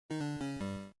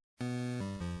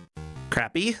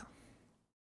Crappy?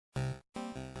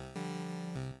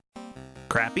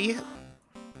 Crappy?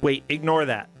 Wait, ignore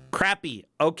that. Crappy.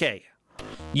 Okay.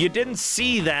 You didn't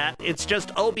see that. It's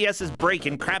just OBS is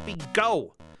breaking. Crappy,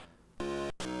 go.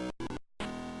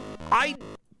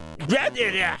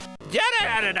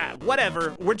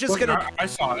 Whatever. We're just gonna... I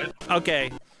saw it.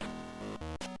 Okay.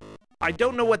 I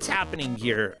don't know what's happening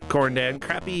here, Corndan.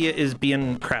 Crappy is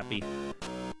being crappy.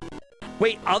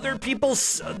 Wait, other people...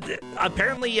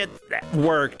 Apparently it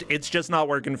worked. It's just not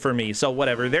working for me, so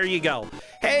whatever. There you go.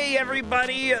 Hey,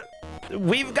 everybody.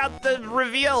 We've got the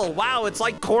reveal. Wow, it's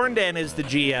like Corndan is the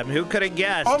GM. Who could have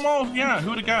guessed? Almost, yeah.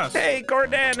 Who'd have guessed? Hey,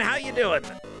 Corndan, how you doing?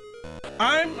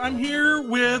 I'm here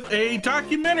with a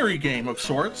documentary game of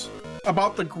sorts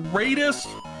about the greatest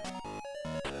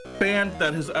band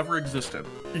that has ever existed.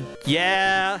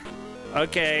 Yeah.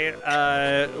 Okay.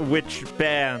 Which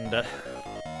band?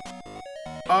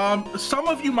 Some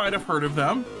of you might have heard of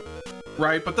them,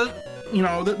 right? But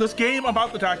this game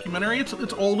about the documentary,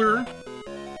 it's older,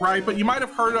 right? But you might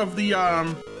have heard of the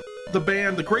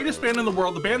band, the greatest band in the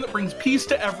world, the band that brings peace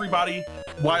to everybody,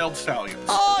 Wild Stallions.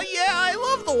 Oh yeah, I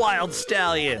love the Wild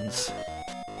Stallions.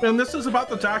 And this is about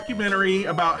the documentary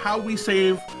about how we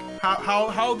save,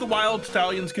 how the Wild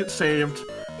Stallions get saved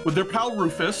with their pal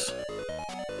Rufus.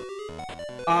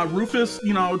 Rufus,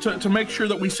 to make sure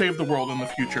that we save the world in the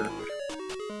future.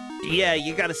 Yeah,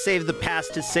 you gotta save the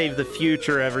past to save the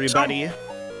future, everybody.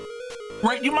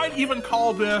 Right, you might even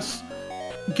call this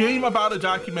game about a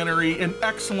documentary an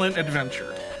excellent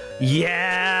adventure.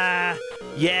 Yeah,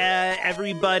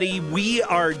 everybody, we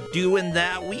are doing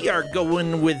that. We are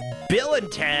going with Bill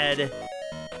and Ted.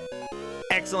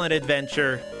 Excellent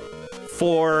adventure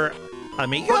for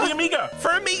Amiga? For the Amiga.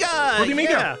 For Amiga. For the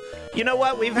Amiga. Yeah. You know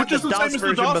what? We've had Which is the the DOS same as the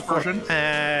version DOS before. version.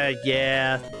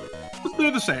 Yeah.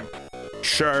 They're the same.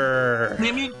 Sure.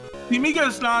 The Amiga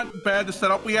is not bad to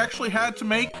set up. We actually had to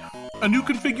make a new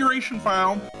configuration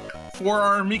file for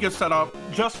our Amiga setup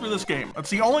just for this game.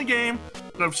 It's the only game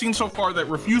that I've seen so far that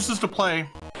refuses to play,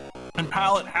 and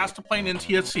PAL has to play in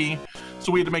NTSC,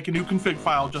 so we had to make a new config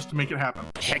file just to make it happen.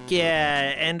 Heck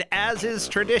yeah, and as is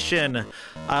tradition,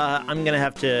 I'm gonna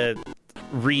have to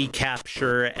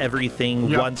recapture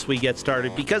everything once we get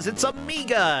started because it's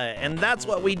Amiga, and that's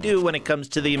what we do when it comes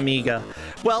to the Amiga.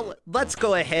 Well, let's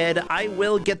go ahead. I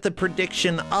will get the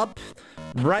prediction up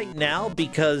right now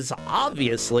because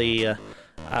obviously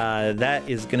that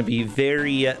is going to be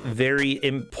very, very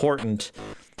important.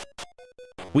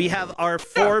 We have our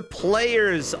 4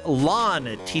 players, Lon,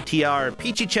 TTR,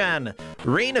 Peachy-chan,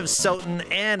 Reign of Soten,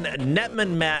 and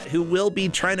Netman Matt, who will be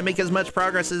trying to make as much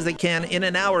progress as they can in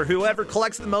an hour. Whoever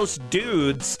collects the most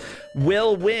dudes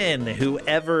will win.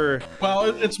 Whoever... Well,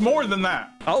 it's more than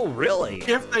that. Oh, really?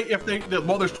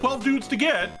 Well, there's 12 dudes to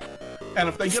get, and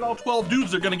if they get all 12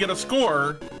 dudes, they're going to get a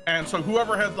score, and so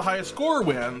whoever has the highest score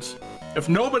wins. If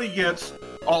nobody gets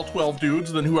all 12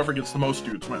 dudes, then whoever gets the most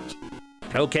dudes wins.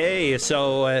 Okay,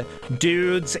 so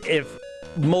dudes, if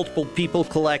multiple people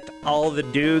collect all the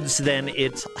dudes, then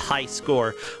it's high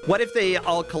score. What if they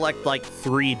all collect like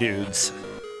 3 dudes?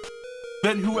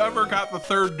 Then whoever got the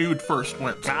 3rd dude first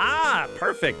wins. Ah,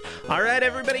 perfect. All right,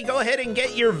 everybody, go ahead and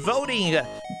get your voting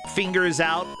fingers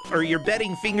out, or your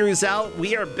betting fingers out.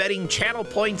 We are betting channel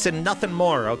points and nothing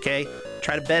more, okay?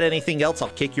 Try to bet anything else, I'll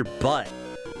kick your butt.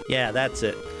 Yeah, that's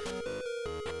it.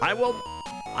 I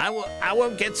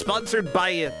won't get sponsored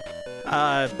by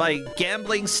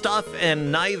gambling stuff,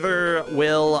 and neither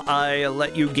will I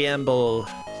let you gamble.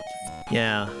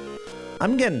 Yeah.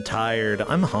 I'm getting tired.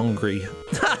 I'm hungry.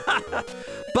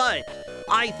 But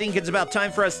I think it's about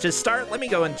time for us to start. Let me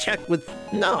go and check with...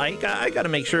 No, I gotta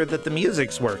make sure that the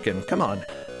music's working. Come on.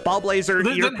 Ballblazer,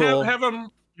 you're cool. Have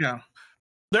them... Yeah.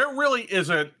 There really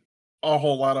isn't a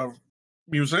whole lot of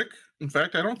music. In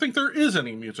fact, I don't think there is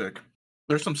any music.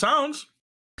 There's some sounds.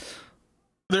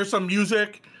 There's some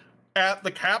music at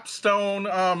the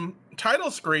capstone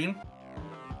title screen,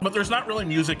 but there's not really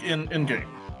music in-game.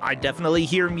 I definitely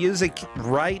hear music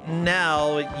right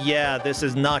now. Yeah, this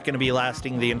is not going to be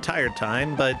lasting the entire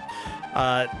time, but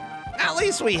at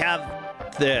least we have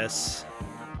this.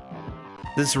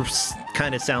 This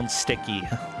kind of sounds sticky.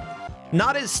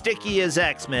 Not as sticky as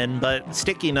X-Men, but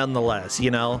sticky nonetheless,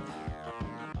 you know?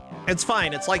 It's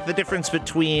fine. It's like the difference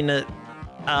between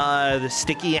the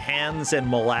sticky hands and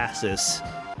molasses.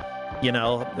 You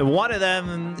know, one of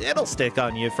them, it'll stick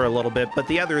on you for a little bit, but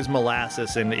the other is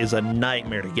molasses and is a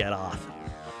nightmare to get off.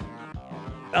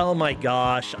 Oh my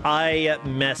gosh, I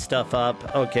messed stuff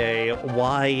up. Okay,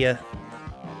 why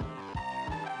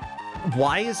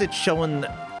is it showing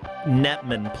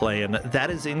Netman playing? That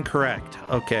is incorrect.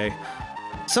 Okay,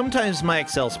 Sometimes my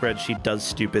Excel spreadsheet does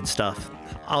stupid stuff.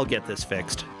 I'll get this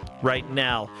fixed right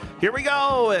now. Here we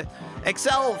go!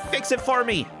 Excel, fix it for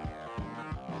me!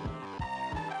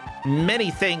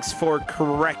 Many thanks for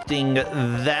correcting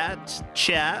that,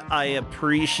 chat. I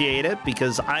appreciate it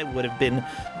because I would have been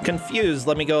confused.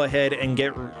 Let me go ahead and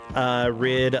get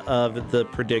rid of the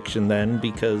prediction then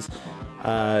because,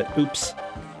 oops.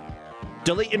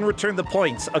 Delete and return the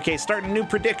points. Okay, start a new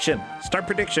prediction. Start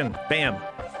prediction. Bam.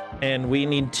 And we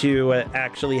need to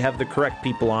actually have the correct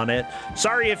people on it.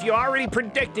 Sorry, if you already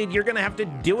predicted, you're going to have to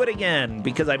do it again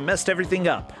because I messed everything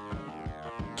up.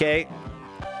 Okay.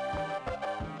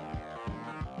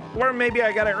 Or maybe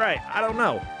I got it right. I don't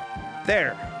know.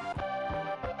 There.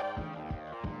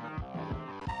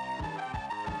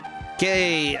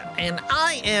 Okay, and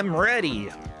I am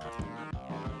ready.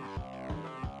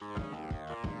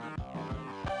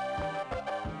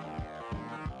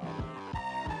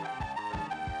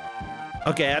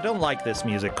 Okay, I don't like this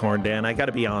music, Corn Dan. I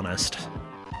gotta be honest.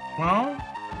 Well,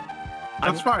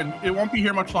 that's fine. It won't be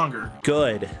here much longer.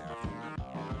 Good.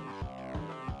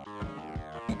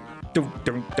 Okay,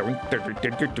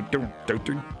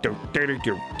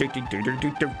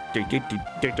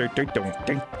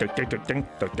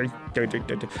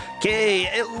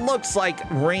 it looks like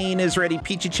Rain is ready.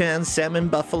 Peachy-chan, Salmon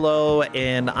Buffalo,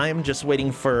 and I'm just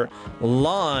waiting for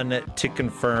Lon to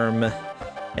confirm.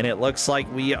 And it looks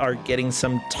like we are getting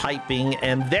some typing,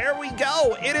 and there we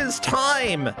go. It is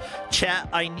time. Chat,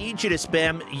 I need you to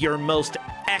spam your most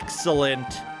excellent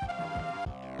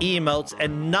emotes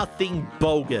and nothing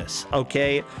bogus,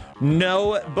 okay?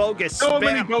 No bogus spam. So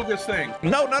many bogus things.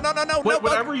 No.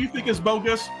 Whatever you think is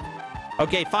bogus.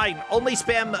 Okay, fine. Only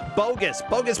spam bogus.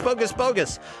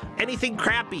 Bogus. Anything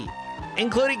crappy,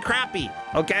 including crappy,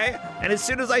 okay? And as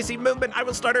soon as I see movement, I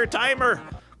will start our timer.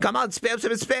 Come on,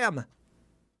 spam.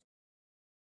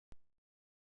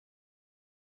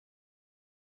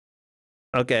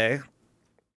 Okay.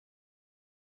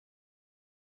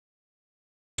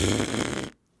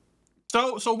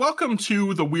 So welcome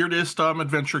to the weirdest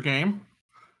adventure game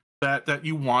that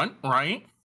you want, right?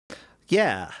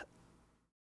 Yeah.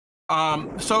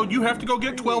 So you have to go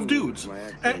get 12 dudes.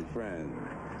 And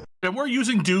we're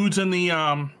using dudes in the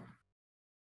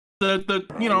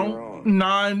you know,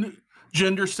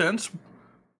 non-gender sense.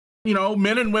 You know,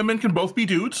 men and women can both be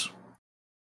dudes.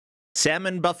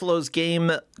 Salmon Buffalo's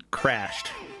game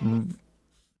crashed.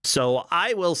 So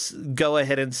I will go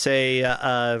ahead and say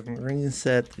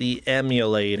reset the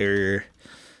emulator.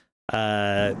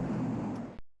 Yeah,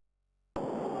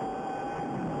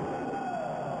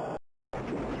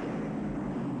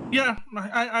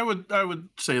 I would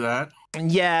say that.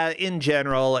 Yeah, in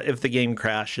general, if the game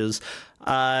crashes.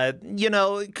 You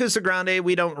know, Kusogrand8,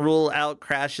 we don't rule out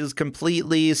crashes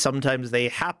completely. Sometimes they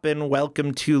happen.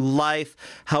 Welcome to life.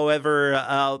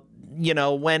 However, you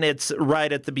know, when it's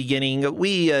right at the beginning,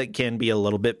 we can be a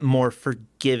little bit more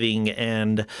forgiving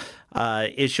and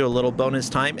issue a little bonus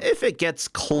time if it gets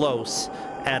close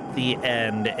at the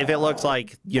end. If it looks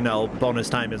like, you know, bonus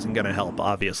time isn't going to help,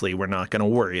 obviously, we're not going to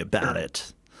worry about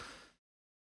it.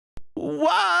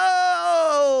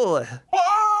 Whoa!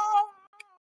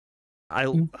 I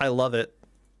love it.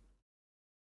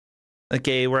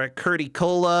 Okay, we're at Curdy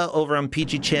Cola over on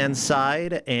Peachy Chan's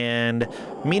side, and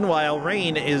meanwhile,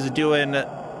 Rain is doing,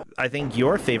 I think,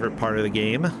 your favorite part of the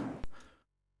game.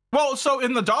 Well, so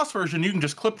in the DOS version, you can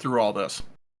just clip through all this.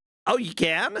 Oh, you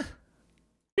can?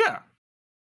 Yeah.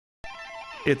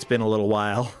 It's been a little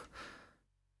while.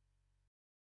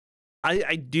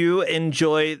 I do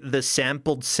enjoy the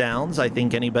sampled sounds. I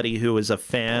think anybody who is a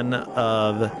fan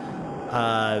of,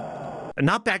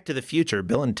 not Back to the Future,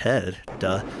 Bill and Ted,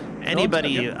 duh.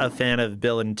 Anybody a fan of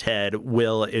Bill and Ted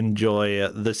will enjoy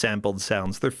the sampled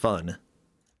sounds. They're fun.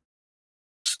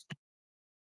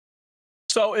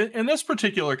 So in this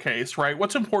particular case, right,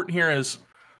 what's important here is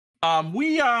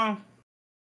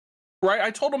right,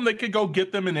 I told them they could go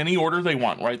get them in any order they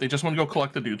want, right? They just want to go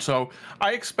collect the dude. So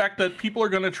I expect that people are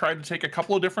going to try to take a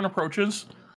couple of different approaches.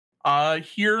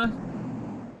 Here,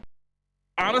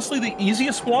 honestly, the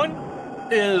easiest one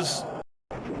is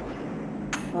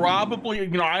probably, you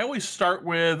know, I always start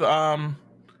with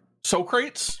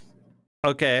Socrates.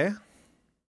 Okay.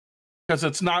 Because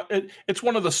it's not, it's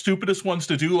one of the stupidest ones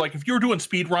to do. Like if you're doing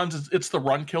speed runs, it's the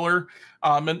run killer.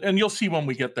 And you'll see when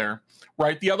we get there,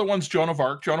 right? The other one's Joan of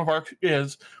Arc. Joan of Arc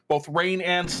is both Rain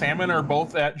and Salmon are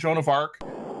both at Joan of Arc.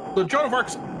 The Joan of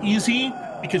Arc's easy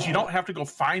because you don't have to go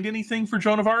find anything for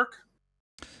Joan of Arc.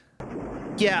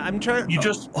 Yeah, I'm trying. You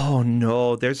just. Oh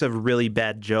no, there's a really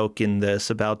bad joke in this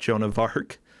about Joan of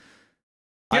Arc.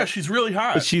 Yeah, she's really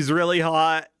hot. She's really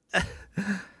hot.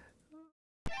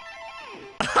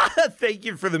 Thank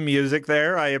you for the music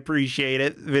there. I appreciate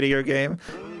it. Video game.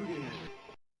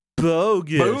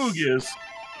 Bogus.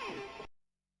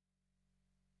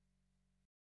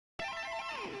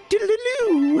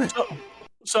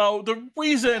 So the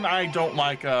reason I don't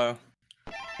like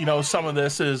some of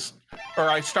this is, or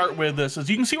I start with this, is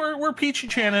you can see where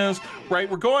Peachy-chan is, right?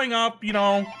 We're going up,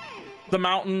 the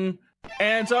mountain,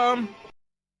 and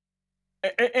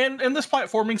this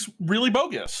platforming's really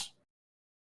bogus.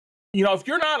 If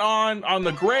you're not on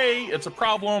the gray, it's a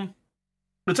problem.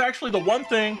 It's actually the one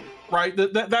thing, right,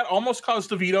 that almost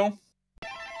caused a veto,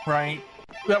 right?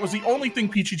 That was the only thing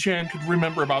Peachy-chan could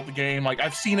remember about the game. Like,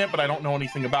 I've seen it, but I don't know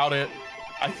anything about it.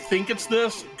 I think it's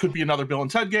this. Could be another Bill and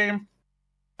Ted game.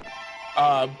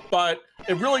 But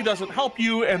it really doesn't help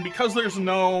you, and because there's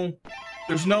no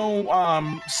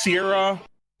Sierra,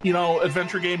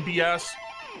 adventure game BS,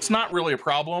 it's not really a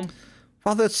problem.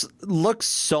 Well, this looks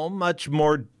so much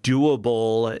more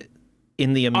doable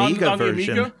in the Amiga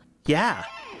version. The Amiga? Yeah.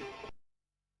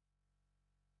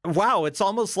 Wow, it's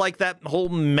almost like that whole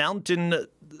mountain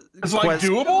it's like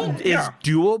doable? Is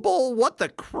doable? What the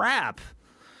crap?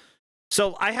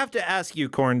 So I have to ask you,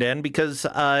 Corndan, because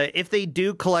if they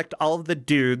do collect all of the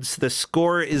dudes, the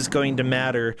score is going to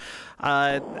matter.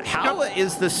 How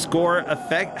is the score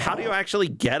affect? How do you actually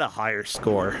get a higher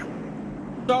score?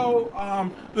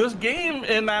 So this game,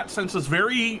 in that sense, is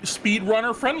very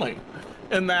speedrunner friendly,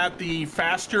 in that the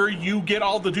faster you get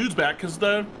all the dudes back, because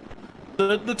the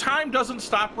time doesn't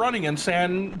stop running in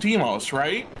San Dimos,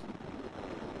 right?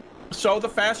 So the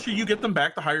faster you get them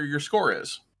back, the higher your score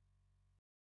is.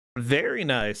 Very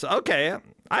nice. Okay.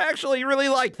 I actually really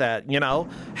like that,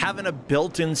 having a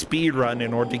built-in speed run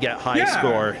in order to get high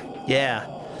score. Yeah.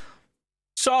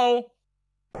 So,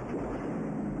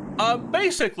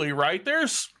 basically, right,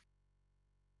 there's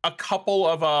a couple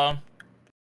of,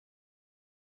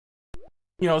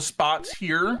 spots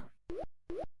here,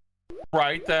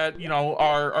 right, that,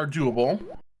 are doable,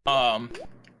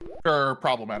 or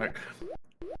problematic.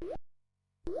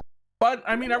 But,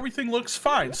 I mean, everything looks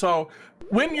fine. So,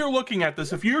 when you're looking at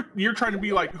this, if you're trying to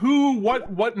be like,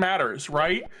 what matters,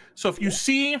 right? So if you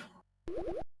see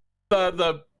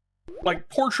the like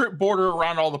portrait border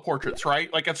around all the portraits,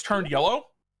 right? Like it's turned yellow,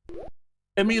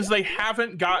 it means they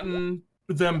haven't gotten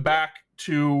them back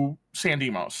to San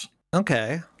Dimos.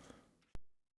 Okay.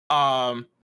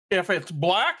 If it's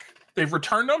black, they've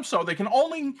returned them, so they can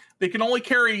only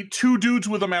carry 2 dudes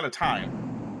with them at a time.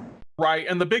 Right,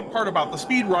 and the big part about the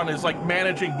speed run is like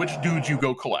managing which dudes you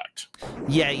go collect.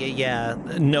 Yeah.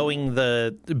 Knowing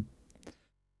a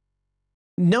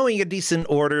decent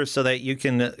order so that you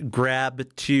can grab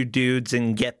 2 dudes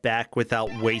and get back without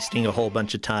wasting a whole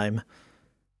bunch of time.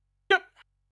 Yep.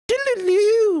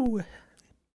 Diddle-doo.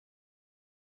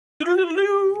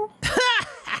 Diddle-doo.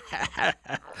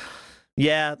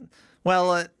 Yeah.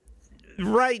 Well,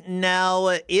 right now,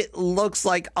 it looks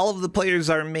like all of the players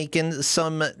are making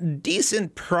some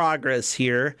decent progress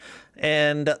here,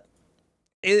 and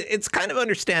it's kind of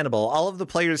understandable. All of the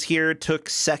players here took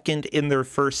second in their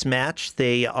first match.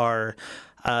 They are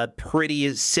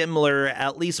pretty similar,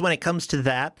 at least when it comes to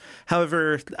that.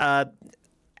 However,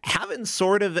 having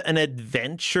sort of an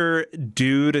adventure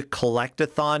dude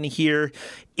collectathon here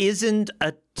isn't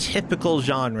a typical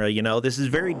genre, This is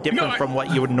very different from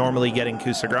what you would normally get in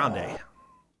Kusogrand8.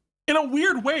 In a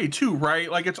weird way, too, right?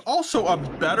 Like, it's also a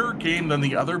better game than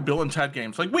the other Bill and Ted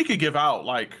games. Like, we could give out,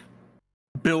 like,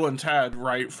 Bill and Ted,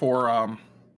 right, for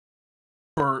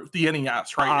the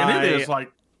NES, right? And it is,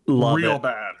 like, real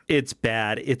bad. It's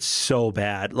bad. It's so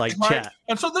bad. Like, right? chat.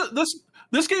 And so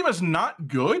this game is not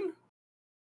good,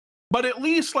 but at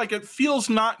least, like, it feels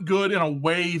not good in a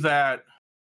way that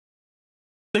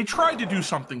they tried to do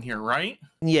something here, right?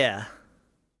 Yeah.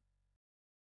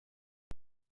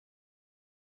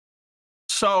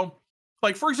 So,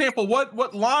 like, for example,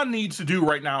 what Lon needs to do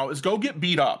right now is go get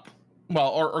beat up. Well,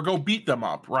 or go beat them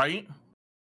up, right?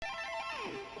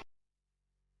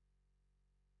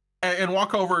 And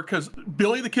walk over, because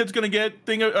Billy the Kid's going to get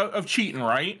thing of cheating,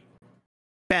 right?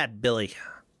 Bad Billy.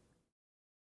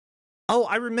 Oh,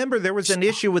 I remember there was an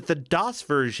issue with the DOS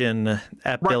version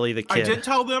at Billy the Kid. I did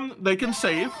tell them they can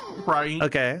save, right?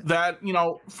 Okay. That,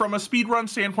 from a speedrun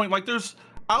standpoint, like, there's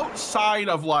outside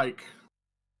of, like,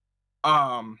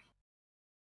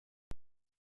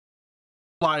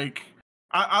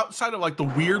 outside of like the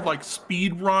weird like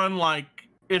speed run like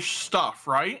ish stuff,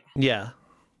 right? Yeah.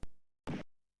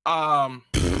 That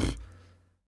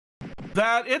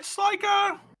it's like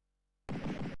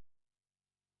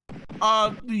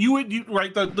you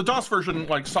right, the DOS version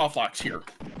like soft locks here,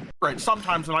 right?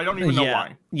 Sometimes, and I don't even know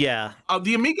why. Yeah.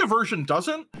 The Amiga version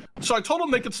doesn't, So I told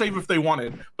them they could save if they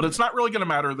wanted, but it's not really going to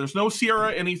matter. There's no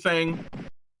Sierra anything.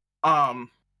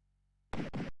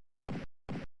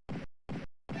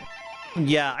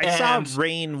 Yeah, I saw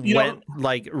Rain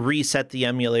like reset the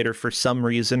emulator for some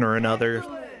reason or another.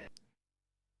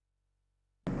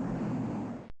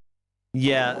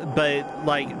 Yeah, but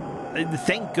like,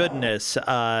 thank goodness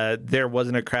there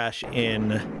wasn't a crash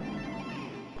in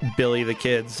Billy the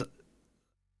Kid's.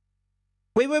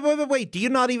 Wait. Do you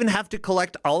not even have to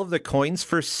collect all of the coins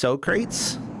for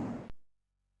Socrates?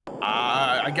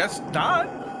 I guess not.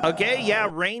 Okay, yeah,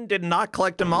 Rain did not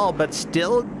collect them all, but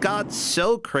still got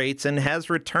Socrates and has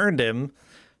returned him.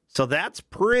 So that's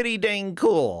pretty dang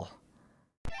cool.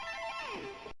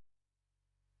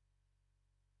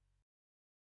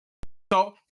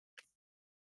 So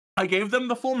I gave them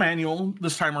the full manual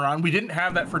this time around. We didn't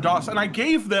have that for DOS, and I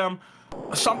gave them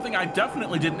something I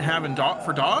definitely didn't have in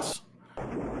for DOS.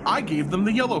 I gave them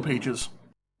the yellow pages.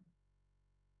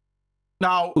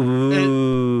 Now, for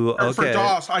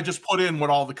DOS, I just put in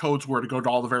what all the codes were to go to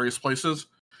all the various places.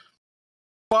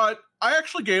 But I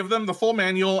actually gave them the full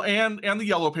manual and the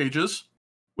yellow pages,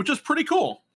 which is pretty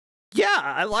cool. Yeah,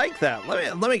 I like that.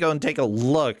 Let me go and take a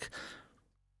look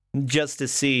just to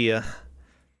see.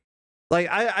 Like,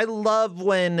 I love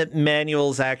when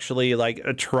manuals actually like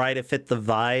try to fit the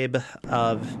vibe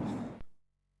of.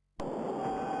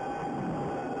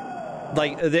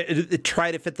 Like, they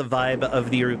try to fit the vibe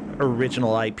of the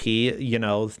original IP, you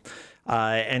know,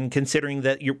 and considering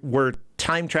that we're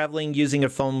time traveling using a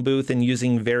phone booth and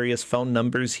using various phone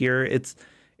numbers here,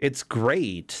 it's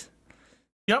great.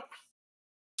 Yep.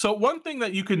 So one thing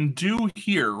that you can do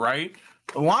here, right?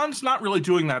 Lon's not really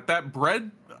doing that. That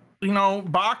bread, you know,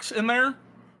 box in there,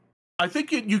 I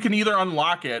think you can either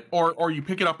unlock it or you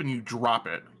pick it up and you drop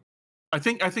it. I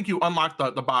think you unlock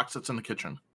the box that's in the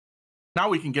kitchen. Now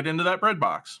we can get into that bread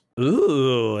box.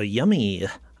 Ooh, yummy.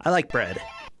 I like bread.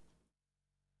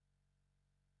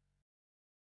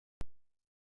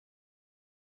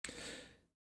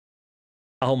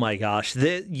 Oh my gosh.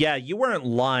 Yeah, you weren't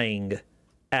lying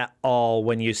at all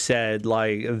when you said,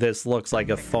 like, this looks like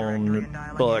a phone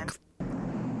book.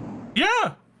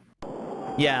 Yeah.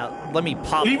 Yeah, let me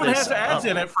pop this. It even has ads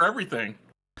in it for everything.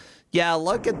 Yeah,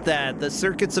 look at that. The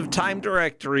Circuits of Time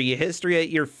directory, history at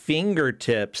your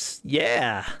fingertips.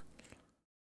 Yeah.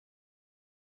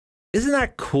 Isn't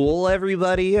that cool,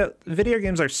 everybody? Video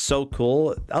games are so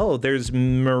cool. Oh, there's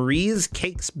Marie's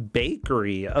Cakes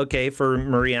Bakery. Okay, for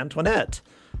Marie Antoinette.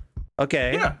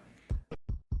 Okay. Yeah.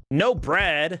 No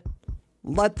bread.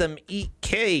 Let them eat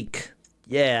cake.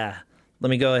 Yeah. Let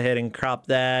me go ahead and crop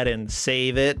that and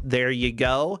save it. There you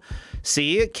go.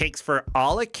 See, cakes for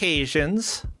all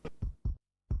occasions.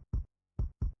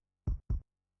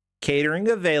 Catering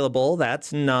available.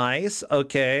 That's nice.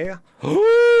 Okay.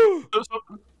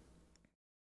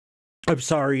 I'm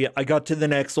sorry. I got to the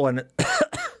next one.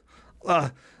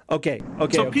 Okay.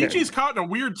 So Peachy's caught in a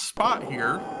weird spot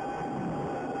here.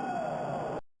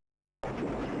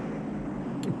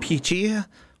 Peachy,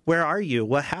 where are you?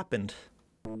 What happened?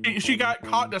 She got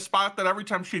caught in a spot that every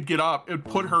time she'd get up, it would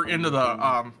put her into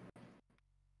the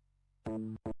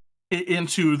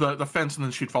fence, and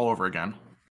then she'd fall over again.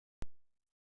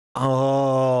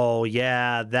 Oh,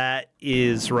 yeah, that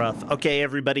is rough. Okay,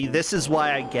 everybody, this is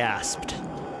why I gasped.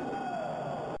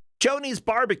 Joni's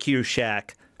Barbecue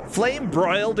Shack. Flame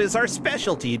broiled is our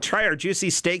specialty. Try our juicy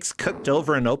steaks cooked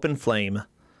over an open flame.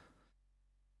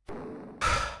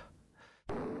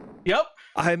 Yep.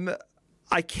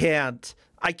 I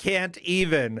can't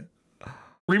even.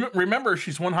 Remember,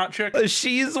 she's one hot chick.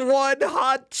 She's one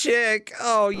hot chick.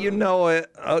 Oh, you know it.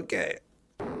 Okay.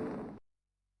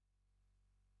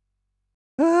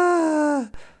 Oh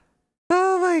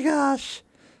my gosh.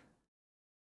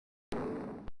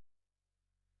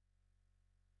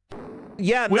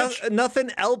 Yeah, nothing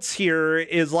else here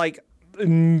is like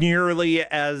nearly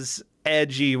as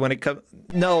edgy when it comes.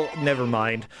 No, never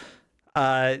mind.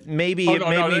 Maybe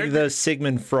the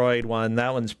Sigmund Freud one.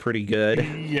 That one's pretty good.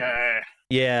 Yeah.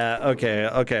 Yeah.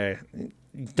 Okay.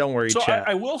 Don't worry, chat.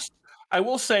 I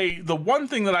will say the one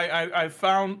thing that I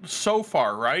found so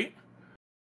far, right,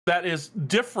 that is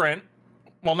different.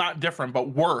 Well, not different, but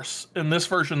worse in this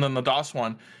version than the DOS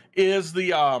one is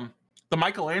the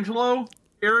Michelangelo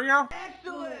area.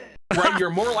 Excellent. Right, you're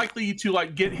more likely to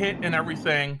like get hit and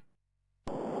everything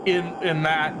in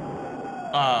that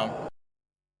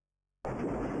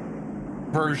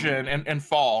version and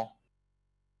fall.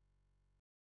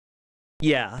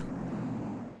 Yeah.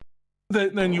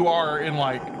 Than you are in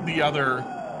like the other.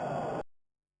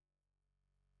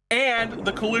 And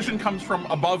the collision comes from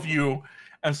above you,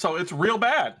 and so it's real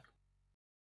bad.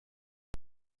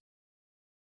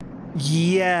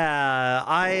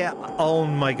 Yeah, oh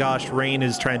my gosh, Rain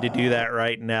is trying to do that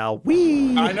right now.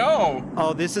 Whee! I know.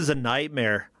 Oh, this is a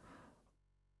nightmare.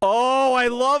 Oh, I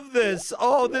love this.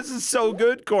 Oh, this is so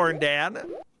good, Corn Dan.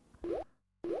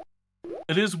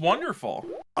 It is wonderful.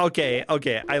 Okay,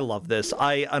 I love this.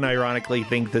 I unironically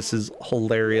think this is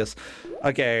hilarious.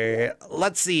 Okay,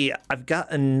 let's see. I've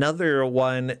got another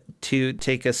one to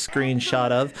take a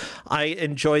screenshot of. I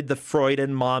enjoyed the Freud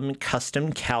and Mom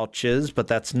custom couches, but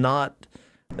that's not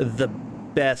the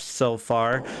best so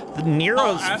far. The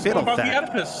Nero's Fiddle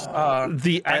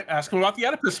Factory. Ask him about the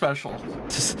Oedipus special.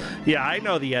 Yeah, I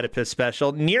know the Oedipus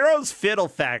special. Nero's Fiddle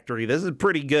Factory. This is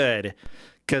pretty good.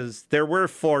 Because there were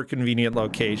 4 convenient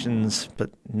locations, but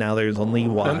now there's only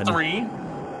 1. Then 3.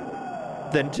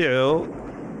 Then 2.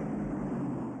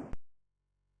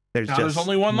 There's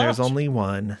only 1 left. There's only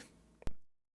 1.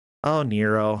 Oh,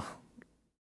 Nero.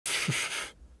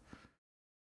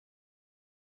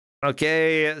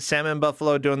 Okay, Salmon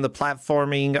Buffalo doing the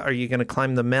platforming. Are you going to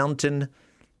climb the mountain?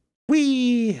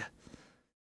 Whee!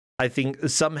 I think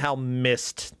somehow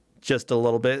missed just a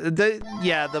little bit. The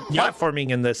platforming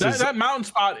in this is... That mountain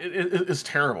spot is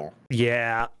terrible.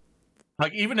 Yeah.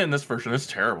 Like, even in this version, it's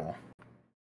terrible.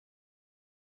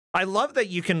 I love that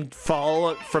you can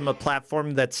fall from a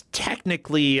platform that's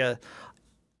technically at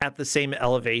the same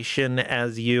elevation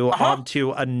as you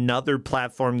onto another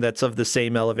platform that's of the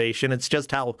same elevation. It's just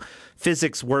how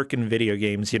physics work in video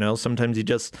games, you know? Sometimes you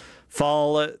just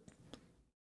fall...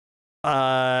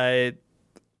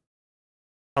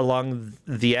 along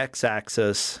the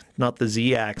x-axis, not the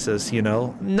z-axis, you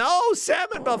know. No,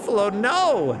 Salmon Buffalo,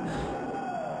 no.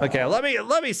 Okay, let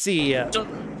me see. So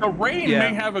Rain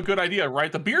may have a good idea,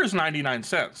 right? The beer is 99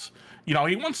 cents. You know,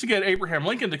 he wants to get Abraham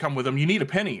Lincoln to come with him. You need a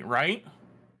penny, right?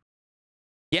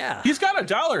 Yeah. He's got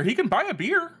 $1. He can buy a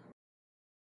beer.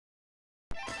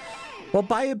 Well,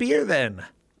 buy a beer then.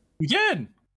 He did.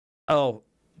 Oh,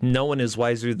 no one is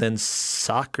wiser than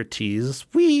Socrates.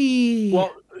 Whee!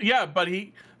 Well, yeah, but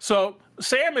so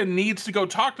Salmon needs to go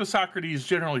talk to Socrates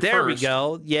generally first. There we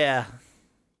go. Yeah.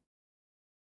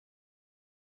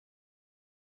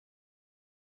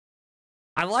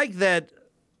 I like that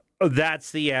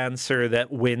that's the answer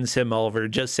that wins him over.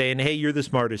 Just saying, hey, you're the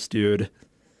smartest dude.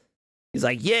 He's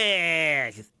like,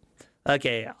 yeah.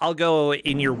 Okay, I'll go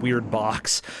in your weird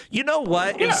box. You know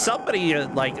what? Yeah. If somebody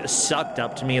like sucked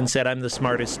up to me and said I'm the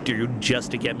smartest dude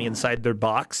just to get me inside their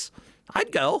box,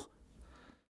 I'd go.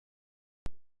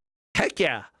 Heck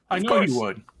yeah. I know you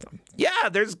would. Yeah,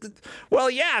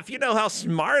 yeah, if you know how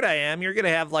smart I am, you're going to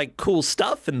have like cool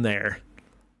stuff in there.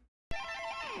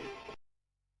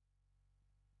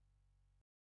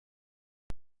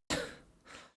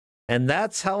 And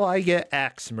that's how I get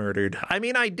axe murdered. I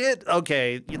mean, I did,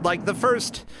 okay, like the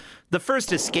first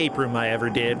escape room I ever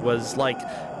did was like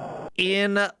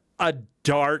in a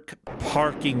dark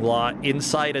parking lot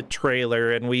inside a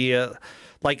trailer, and we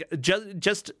like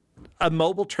just a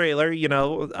mobile trailer, you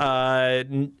know,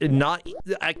 not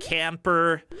a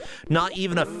camper, not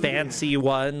even a fancy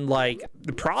one, like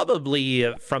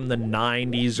probably from the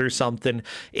 90s or something.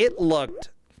 It looked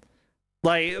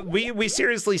like we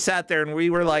seriously sat there and we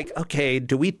were like, okay,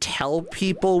 do we tell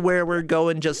people where we're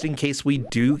going just in case we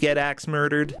do get axe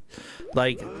murdered?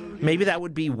 Like, maybe that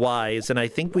would be wise. And I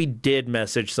think we did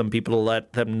message some people to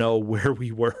let them know where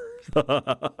we were.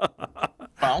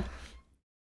 Well,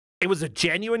 it was a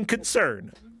genuine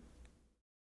concern.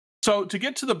 So to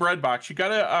get to the bread box, you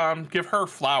gotta give her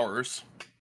flowers,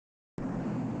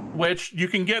 which you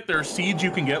can get. There are seeds you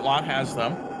can get. Lot has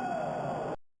them.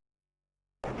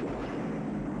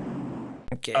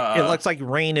 Okay. It looks like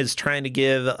Rain is trying to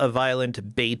give a violin to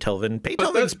Beethoven.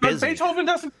 Beethoven's busy. But Beethoven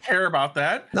doesn't care about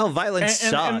that. No, violins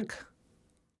suck.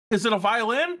 Is it a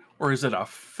violin or is it a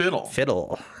fiddle?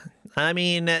 Fiddle. I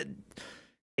mean,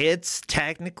 it's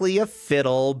technically a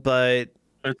fiddle, but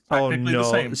it's technically the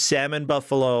same. Salmon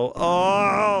Buffalo.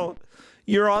 Oh,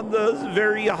 you're on the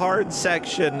very hard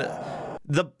section.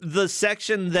 The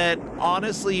section that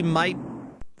honestly might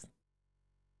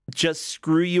just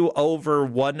screw you over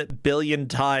 1 billion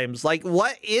times. Like,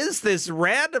 what is this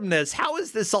randomness? How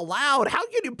is this allowed? How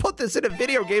can you put this in a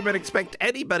video game and expect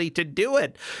anybody to do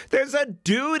it? There's a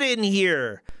dude in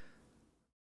here.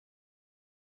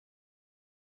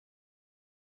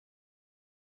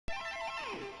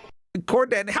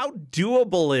 Cordan, how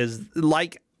doable is,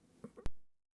 like...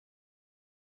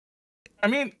 I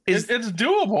mean, it's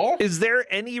doable. Is there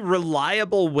any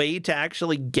reliable way to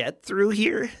actually get through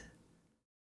here?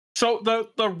 So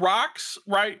the rocks,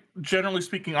 right, generally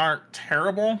speaking, aren't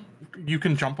terrible. You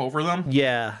can jump over them.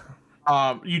 Yeah.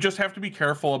 You just have to be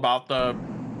careful about the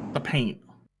paint.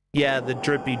 Yeah, the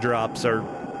drippy drops are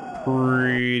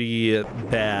pretty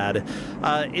bad.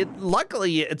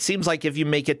 Luckily, it seems like if you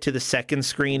make it to the second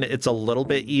screen, it's a little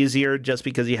bit easier just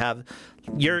because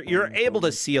you're able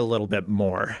to see a little bit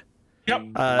more.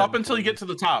 Yep, up until you get to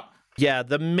the top. Yeah,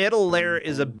 the middle layer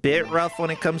is a bit rough when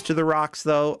it comes to the rocks,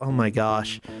 though. Oh my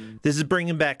gosh, this is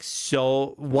bringing back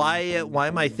so. Why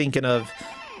am I thinking of?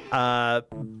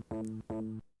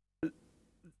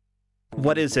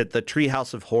 What is it? The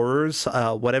Treehouse of Horrors?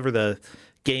 Whatever the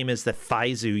game is that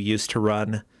Faizu used to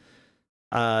run.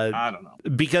 I don't know.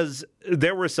 Because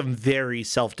there were some very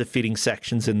self-defeating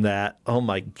sections in that. Oh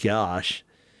my gosh.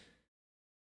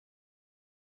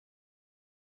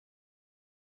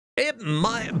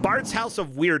 Bart's House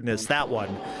of Weirdness, that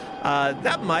one.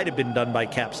 That might have been done by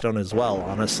Capstone as well,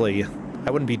 honestly.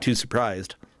 I wouldn't be too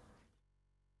surprised.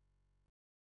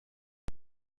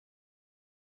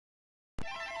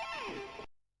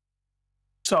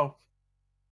 So,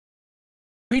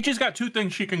 Peachy's got three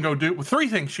things she can go do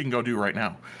right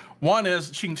now. One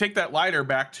is she can take that lighter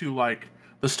back to, like,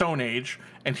 the Stone Age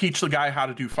and teach the guy how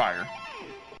to do fire.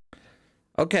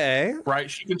 Okay.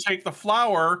 Right? She can take the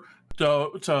flower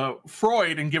to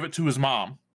Freud and give it to his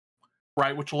mom,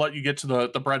 right? Which will let you get to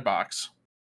the bread box.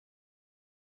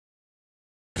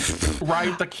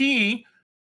 Right? The key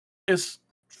is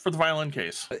for the violin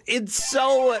case. It's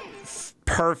so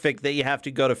perfect that you have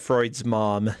to go to Freud's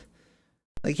mom.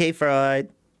 Like, hey, Freud.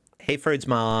 Hey, Freud's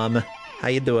mom. How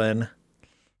you doing?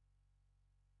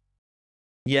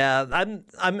 Yeah, I'm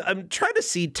trying to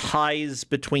see ties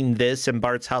between this and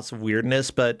Bart's House of Weirdness,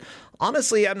 but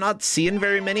honestly, I'm not seeing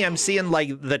very many. I'm seeing,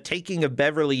 like, The Taking of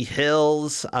Beverly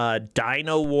Hills,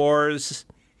 Dino Wars,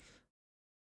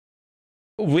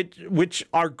 which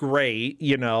are great,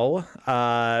 you know.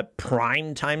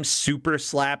 Primetime Super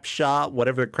Slap Shot,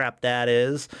 whatever the crap that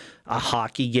is. A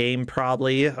hockey game,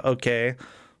 probably. Okay.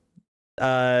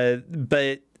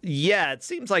 But yeah, it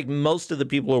seems like most of the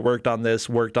people who worked on this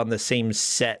worked on the same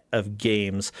set of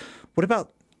games. What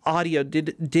about audio?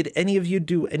 Did any of you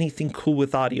do anything cool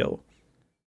with audio?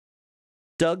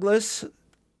 Douglas?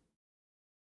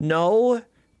 No?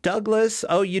 Douglas?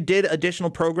 Oh, you did additional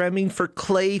programming for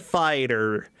Clay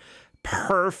Fighter.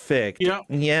 Perfect. Yeah.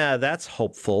 Yeah, that's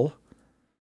hopeful.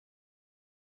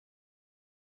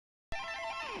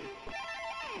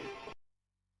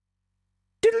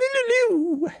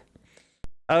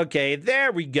 Okay,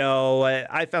 there we go.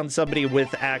 I found somebody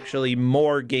with actually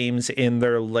more games in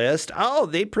their list. Oh,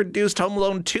 they produced Home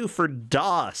Alone 2 for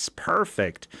DOS.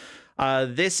 Perfect.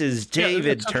 This is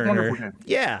David Turner.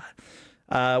 Yeah.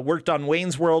 Worked on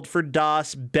Wayne's World for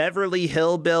DOS, Beverly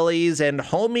Hillbillies, and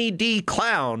Homie D.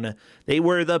 Clown. They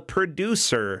were the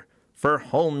producer for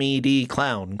Homie D.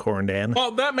 Clown, Corndan.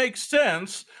 Well, that makes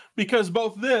sense because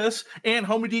both this and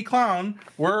Homie D. Clown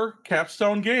were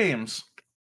Capstone games.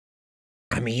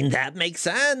 I mean, that makes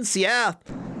sense, yeah.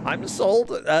 I'm sold.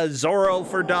 Zorro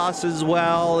for DOS as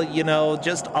well. You know,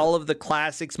 just all of the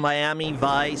classics. Miami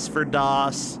Vice for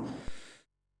DOS.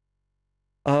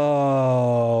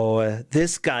 Oh,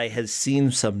 this guy has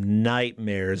seen some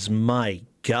nightmares. My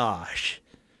gosh.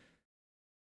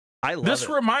 I love this. This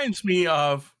reminds me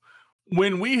of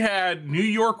when we had New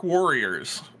York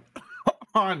Warriors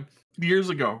on years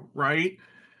ago, right?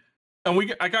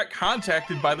 And I got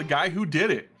contacted by the guy who did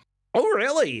it. Oh,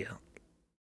 really? It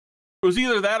was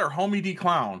either that or Homie D.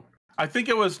 Clown. I think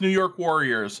it was New York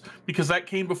Warriors because that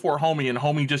came before Homie, and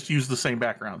Homie just used the same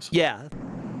backgrounds. Yeah.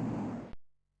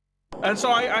 And so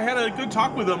I had a good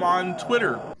talk with him on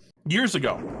Twitter years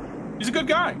ago. He's a good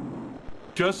guy.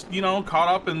 Just, you know, caught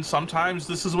up, and sometimes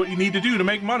this is what you need to do to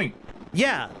make money.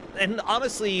 Yeah, and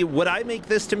honestly, would I make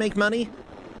this to make money?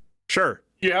 Sure.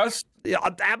 Yes. Yeah,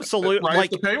 absolutely. Like,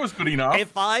 the pay was good enough.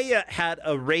 If I had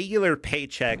a regular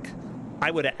paycheck, I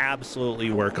would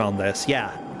absolutely work on this.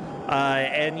 Yeah.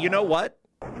 And you know what?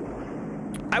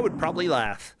 I would probably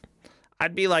laugh.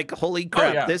 I'd be like, holy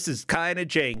crap, This is kind of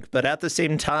jank, but at the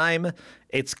same time,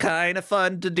 it's kind of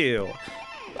fun to do.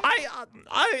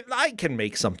 I can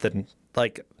make something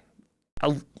like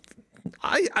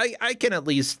I can at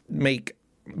least make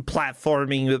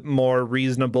platforming more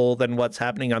reasonable than what's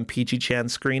happening on Peachy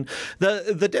Chan's screen.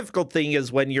 The difficult thing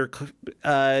is when you're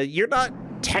not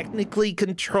technically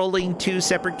controlling two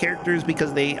separate characters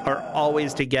because they are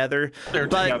always together. They're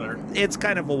together. It's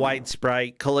kind of a wide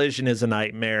sprite. Collision is a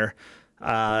nightmare.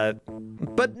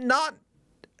 But not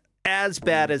as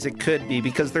bad as it could be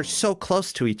because they're so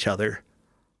close to each other.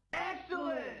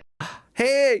 Excellent.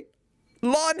 Hey,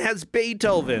 Lon has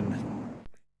Beethoven.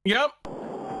 Yep.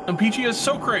 And Peachy has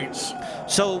Socrates.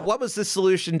 So what was the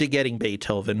solution to getting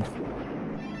Beethoven?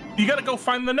 You gotta go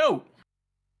find the note.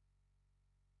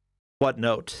 What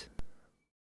note?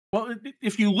 Well,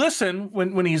 if you listen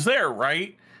when he's there,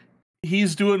 right?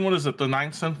 He's doing, what is it, the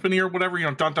Ninth Symphony or whatever, you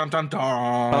know, dun dun dun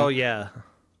dun. Oh yeah.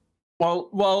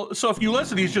 Well, so if you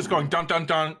listen, he's just going dun dun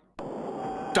dun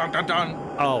dun dun dun.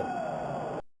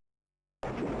 Oh.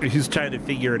 He's trying to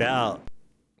figure it out.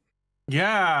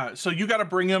 Yeah, so you got to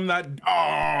bring him that.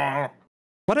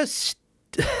 What a.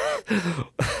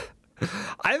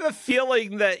 I have a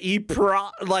feeling that he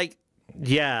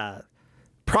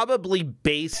probably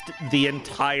based the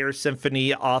entire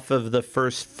symphony off of the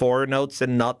first 4 notes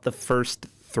and not the first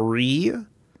 3.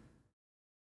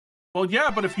 Well, yeah,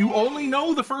 but if you only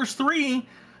know the first 3,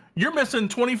 you're missing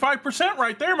 25%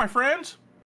 right there, my friends.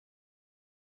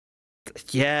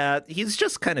 Yeah, he's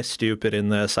just kind of stupid in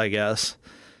this, I guess.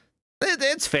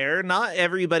 It's fair. Not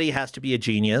everybody has to be a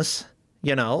genius,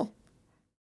 you know?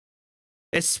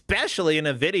 Especially in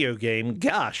a video game.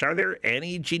 Gosh, are there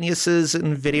any geniuses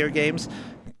in video games?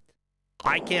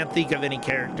 I can't think of any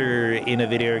character in a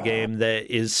video game that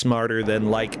is smarter than,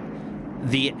 like,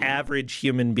 the average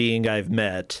human being I've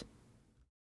met.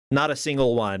 Not a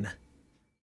single one.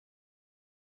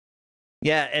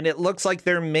 Yeah, and it looks like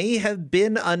there may have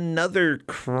been another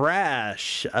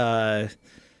crash. And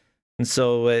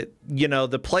so, you know,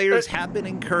 the players have been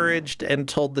encouraged and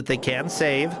told that they can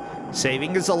save.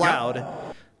 Saving is allowed.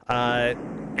 Yep.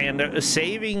 And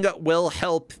saving will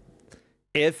help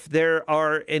if there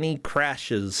are any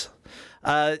crashes.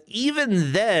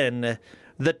 Even then,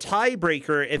 the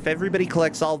tiebreaker, if everybody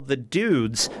collects all the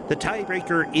dudes, the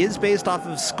tiebreaker is based off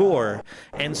of score,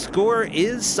 and score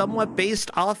is somewhat based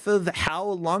off of how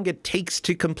long it takes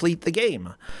to complete the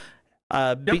game.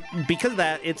 Because of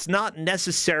that, it's not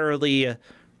necessarily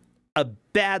a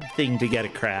bad thing to get a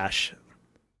crash.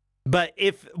 But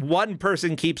if one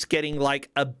person keeps getting like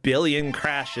 1 billion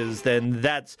crashes, then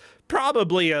that's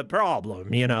probably a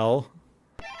problem, you know?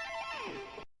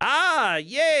 Ah,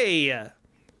 yay!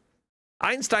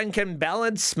 Einstein can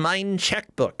balance mein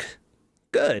checkbook.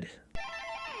 Good.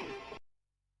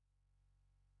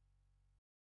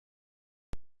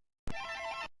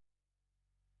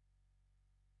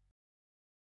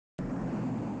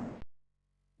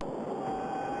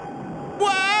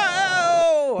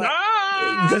 Whoa!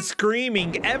 Ah! The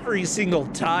screaming every single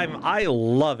time. I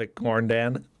love it,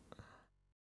 Corndan.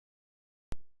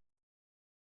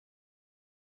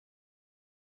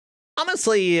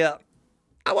 Honestly,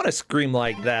 I want to scream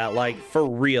like that, like for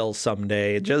real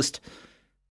someday. Just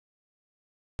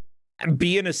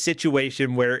be in a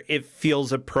situation where it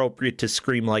feels appropriate to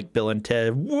scream like Bill and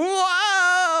Ted.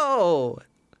 Whoa!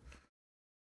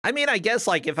 I mean, I guess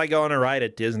like if I go on a ride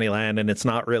at Disneyland and it's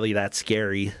not really that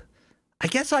scary, I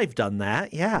guess I've done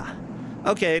that, yeah.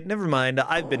 Okay, never mind.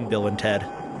 I've been Bill and Ted.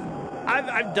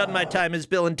 I've done my time as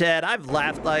Bill and Ted. I've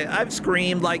laughed I've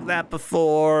screamed like that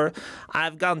before.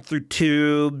 I've gone through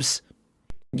tubes,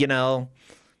 you know.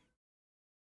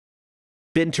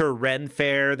 Been to Ren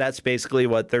Fair. That's basically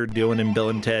what they're doing in Bill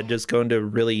and Ted. Just going to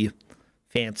really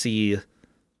fancy,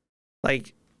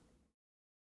 like,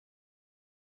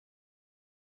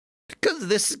 because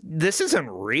this isn't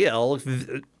real.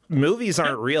 Movies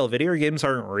aren't real. Video games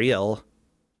aren't real.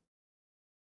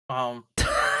 What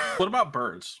about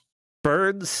birds?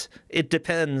 Birds, it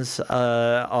depends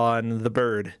on the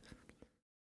bird.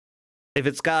 If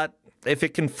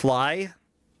it can fly,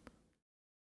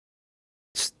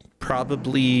 it's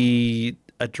probably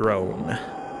a drone.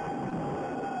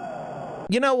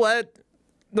 You know what?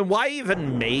 Why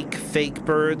even make fake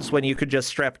birds when you could just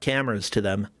strap cameras to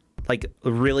them? Like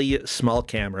really small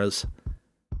cameras.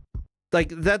 Like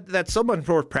that's so much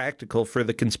more practical for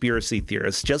the conspiracy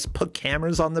theorists. Just put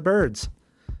cameras on the birds.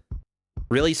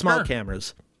 Really small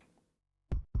cameras.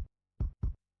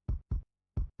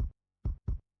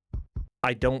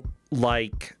 I don't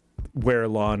like where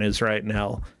Lon is right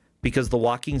now because the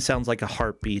walking sounds like a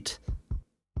heartbeat.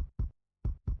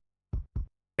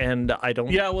 And I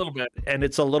don't... Yeah, a little bit. And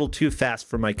it's a little too fast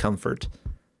for my comfort.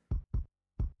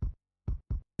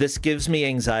 This gives me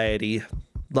anxiety.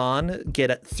 Lon,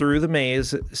 get it through the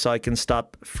maze so I can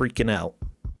stop freaking out.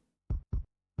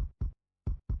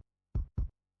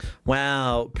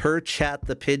 Wow, per chat,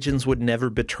 the pigeons would never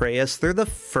betray us. They're the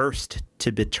first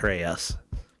to betray us.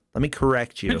 Let me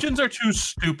correct you. Pigeons are too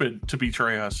stupid to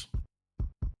betray us.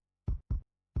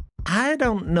 I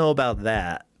don't know about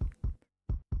that.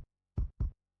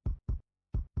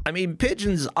 I mean,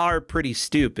 pigeons are pretty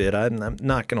stupid. I'm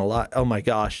not gonna lie. Oh my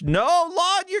gosh. No,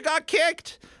 Lon, you got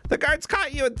kicked! The guards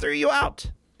caught you and threw you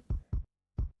out.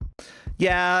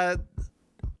 Yeah...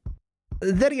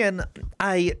 Then again,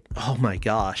 oh my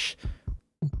gosh.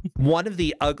 One of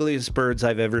the ugliest birds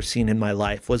I've ever seen in my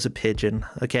life was a pigeon.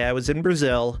 Okay, I was in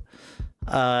Brazil.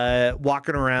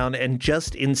 walking around and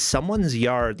just in someone's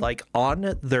yard, like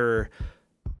on their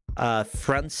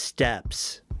front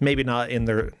steps, maybe not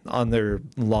on their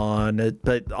lawn,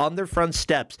 but on their front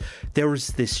steps, there was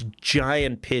this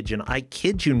giant pigeon. I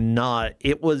kid you not,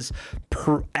 it was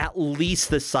at least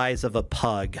the size of a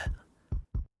pug.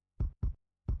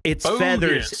 Its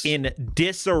feathers in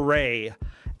disarray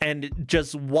and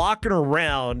just walking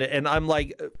around, and I'm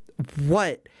like,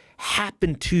 what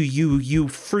happened to you, you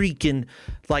freaking,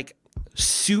 like,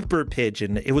 super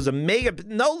pigeon? It was a mega...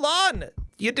 No, Lon!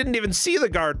 You didn't even see the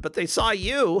guard, but they saw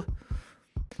you.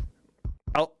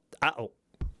 Oh, uh-oh.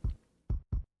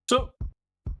 So,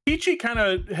 Peachy kind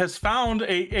of has found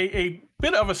a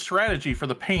bit of a strategy for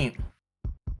the paint.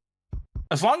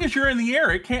 As long as you're in the air,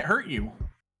 it can't hurt you.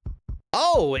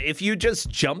 Oh, if you just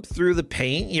jump through the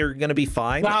paint, you're going to be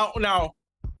fine? Now,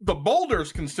 the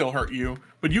boulders can still hurt you,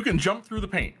 but you can jump through the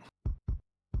paint.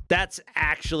 That's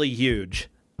actually huge.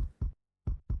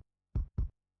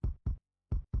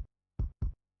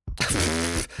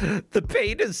 The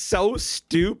paint is so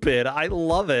stupid. I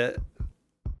love it.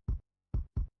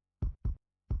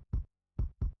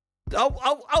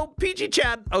 Oh, PG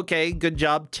Chat. Okay, good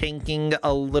job tanking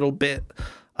a little bit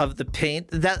of the paint.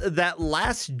 That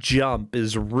last jump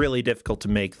is really difficult to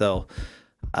make, though.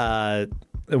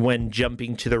 When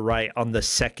jumping to the right on the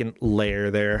second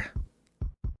layer there.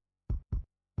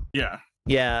 Yeah.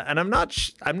 Yeah, and I'm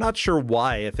not sure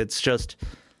why. If it's just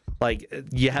like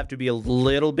you have to be a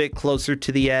little bit closer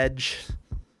to the edge.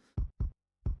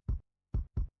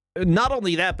 Not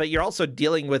only that, but you're also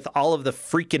dealing with all of the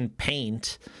freaking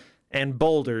paint and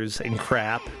boulders and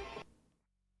crap.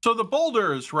 So the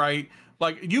boulders, right?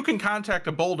 Like, you can contact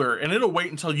a boulder and it'll wait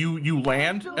until you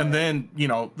land, and then, you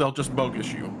know, they'll just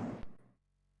bogus you.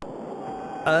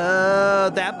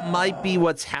 That might be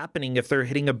what's happening if they're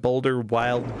hitting a boulder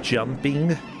while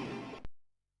jumping.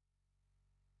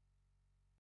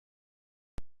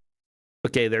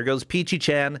 Okay, there goes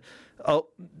Peachy-chan. Oh,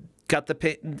 got the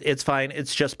paint. It's fine.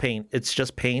 It's just paint. It's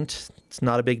just paint. It's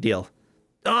not a big deal.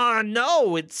 Oh,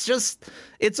 no, it's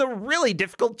a really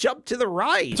difficult jump to the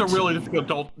right. It's a really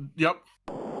difficult, yep.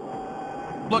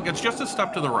 Look, it's just a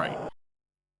step to the right.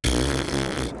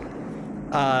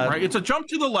 Right, it's a jump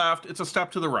to the left, it's a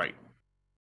step to the right.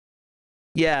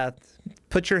 Yeah,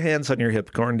 put your hands on your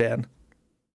hip, Corn Dan.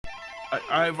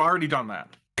 I've already done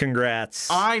that. Congrats.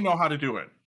 I know how to do it.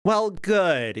 Well,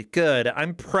 good.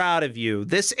 I'm proud of you.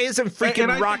 This isn't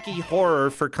freaking Rocky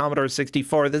Horror for Commodore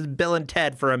 64. This is Bill and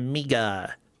Ted for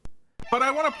Amiga. But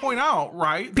I want to point out,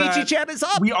 right, Peachy Chan is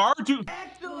up. We are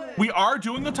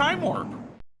doing the time warp.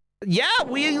 Yeah,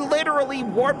 we literally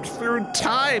warped through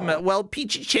time. Well,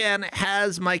 Peachy Chan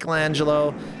has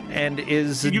Michelangelo and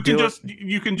is you can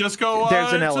just go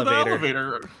there's an to elevator. the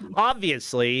elevator.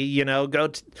 Obviously, you know,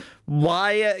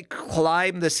 why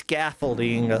climb the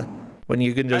scaffolding when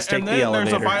you can just take the elevator? And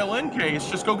then there's a violin case.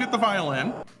 Just go get the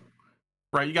violin.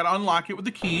 Right, you got to unlock it with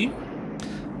the key.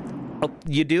 Oh,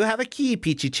 you do have a key,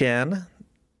 Peachy Chan.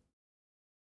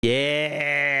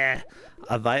 Yeah,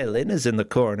 a violin is in the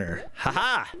corner.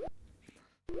 Haha.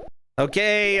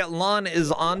 Okay, Lon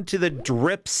is on to the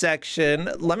drip section.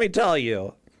 Let me tell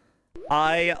you,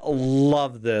 I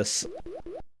love this.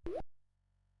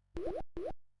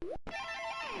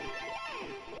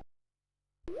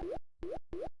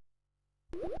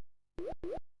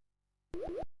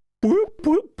 Boop,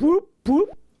 boop, boop, boop,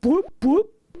 boop, boop,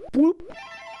 boop.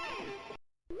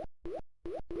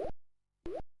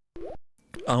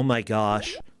 Oh my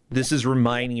gosh. This is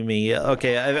reminding me.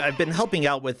 Okay, I've been helping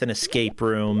out with an escape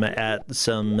room at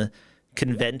some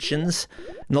conventions.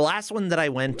 And the last one that I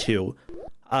went to,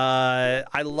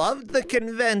 I loved the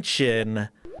convention,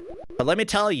 but let me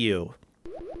tell you,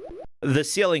 the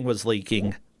ceiling was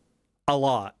leaking a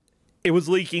lot. It was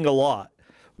leaking a lot.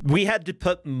 We had to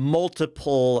put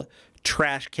multiple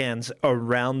trash cans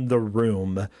around the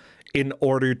room in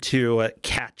order to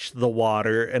catch the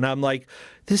water. And I'm like,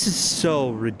 this is so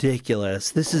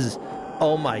ridiculous. This is,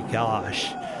 oh my gosh.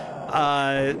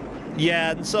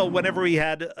 Yeah, and so whenever we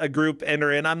had a group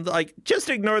enter in, I'm like, just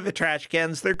ignore the trash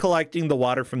cans. They're collecting the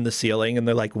water from the ceiling. And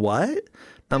they're like, what?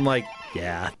 I'm like,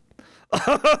 yeah.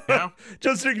 Yeah.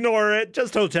 Just ignore it.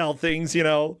 Just hotel things, you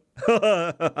know.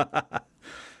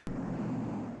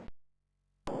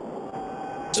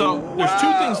 So there's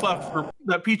two things left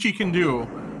that Peachy can do,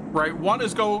 right? One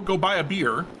is go buy a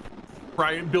beer,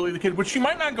 right? Billy the Kid, which she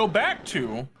might not go back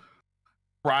to,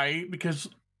 right? Because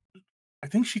I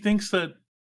think she thinks that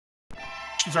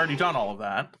she's already done all of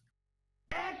that.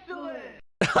 Excellent.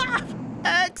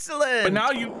 Excellent. But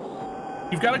now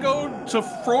you've got to go to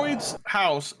Freud's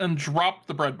house and drop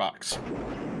the bread box.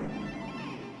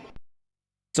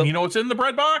 So you know what's in the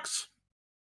bread box?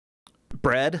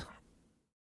 Bread.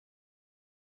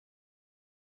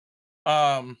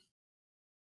 A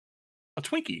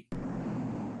Twinkie.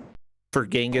 For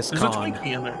Genghis Khan. There's a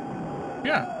Twinkie in there.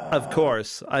 Yeah. Of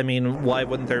course. I mean, why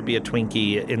wouldn't there be a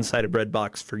Twinkie inside a bread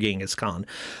box for Genghis Khan?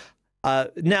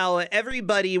 Now,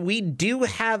 everybody, we do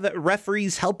have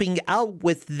referees helping out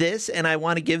with this, and I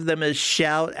want to give them a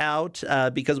shout out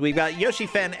because we've got Yoshi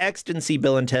Fan X didn't see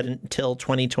Bill and Ted until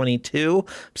 2022.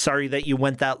 Sorry that you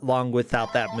went that long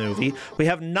without that movie. We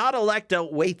have Not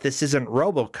Electo. Wait, this isn't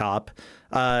RoboCop.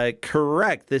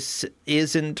 Correct. This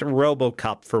isn't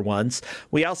RoboCop for once.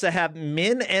 We also have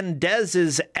Min and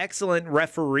Dez's excellent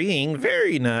refereeing.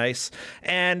 Very nice.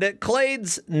 And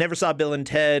Clades never saw Bill and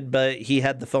Ted, but he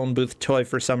had the phone booth toy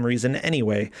for some reason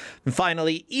anyway. And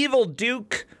finally, Evil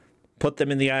Duke put them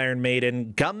in the Iron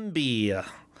Maiden. Gumby.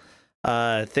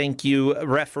 Thank you,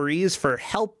 referees, for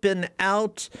helping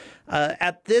out.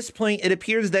 At this point, it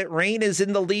appears that Rain is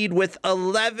in the lead with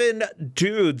 11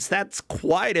 dudes. That's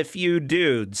quite a few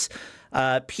dudes.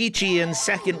 Peachy in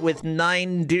second with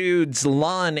 9 dudes.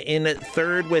 Lon in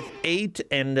third with 8.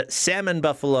 And Salmon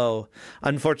Buffalo,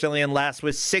 unfortunately, in last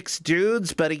with 6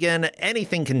 dudes. But again,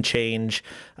 anything can change.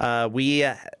 We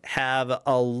have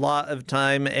a lot of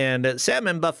time. And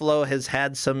Salmon Buffalo has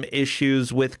had some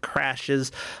issues with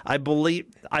crashes. I believe...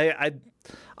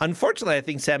 Unfortunately, I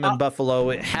think Salmon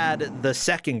Buffalo had the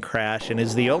second crash and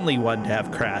is the only one to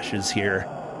have crashes here.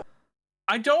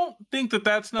 I don't think that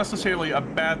that's necessarily a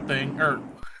bad thing,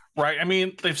 right? I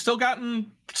mean, they've still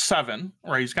gotten 7,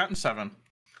 or he's gotten 7.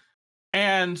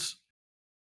 And,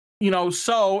 you know,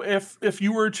 so if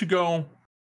you were to go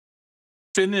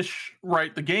finish,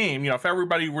 right, the game, you know, if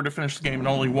everybody were to finish the game in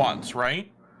only once,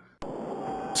 right?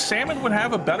 Salmon would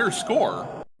have a better score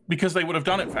because they would have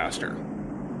done it faster.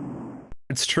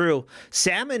 It's true.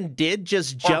 Salmon did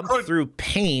just jump through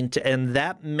paint, and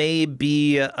that may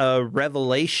be a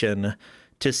revelation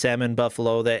to Salmon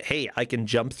Buffalo that, hey, I can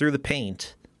jump through the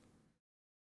paint.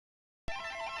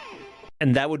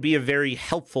 And that would be a very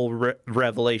helpful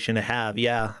revelation to have.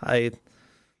 Yeah,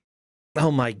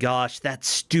 oh my gosh, that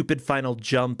stupid final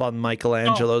jump on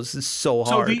Michelangelo's is so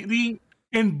hard. So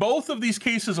in both of these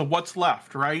cases of what's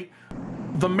left, right,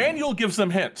 the manual gives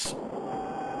them hints.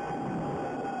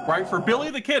 Right, for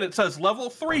Billy the Kid, it says level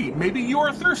 3. Maybe you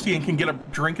are thirsty and can get a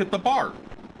drink at the bar.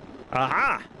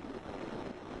 Aha!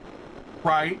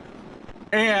 Right?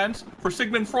 And for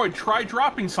Sigmund Freud, try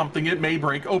dropping something, it may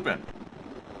break open.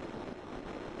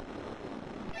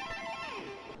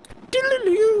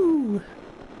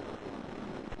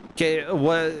 Okay,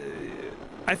 what?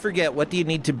 I forget. What do you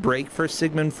need to break for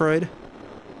Sigmund Freud?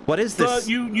 What is this?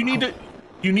 You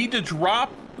need to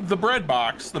drop the bread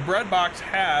box. The bread box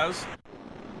has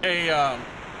a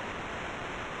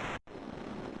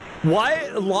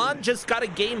What? Lon just got a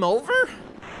game over?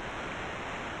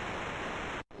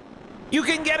 You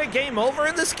can get a game over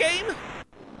in this game?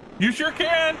 You sure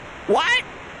can. What?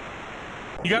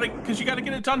 You gotta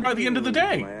get it done by the end of the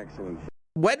day.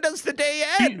 When does the day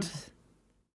end?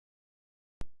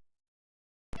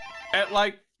 At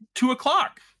like 2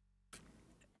 o'clock.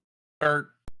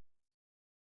 Or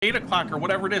 8 o'clock or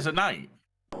whatever it is at night.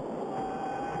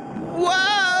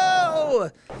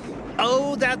 Whoa!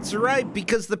 Oh, that's right,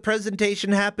 because the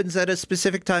presentation happens at a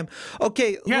specific time.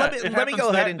 Okay, yeah, let me go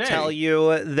ahead and tell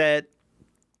you that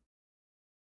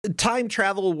time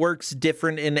travel works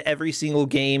different in every single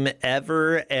game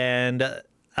ever, and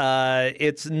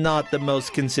it's not the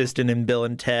most consistent in Bill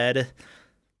and Ted.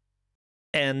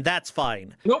 And that's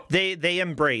fine. Nope. They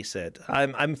embrace it.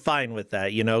 I'm fine with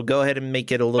that, you know. Go ahead and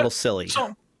make it a little silly.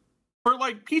 So, for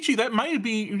like Peachy, that might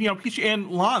be, you know, Peachy and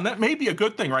Lon, that may be a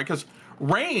good thing, right? Because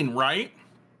Rain, right?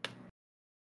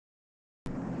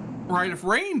 Right, if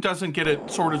Rain doesn't get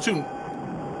it sorted soon,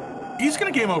 he's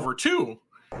gonna game over too.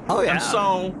 Oh yeah. And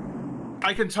so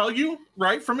I can tell you,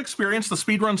 right, from experience, the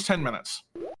speed run's 10 minutes.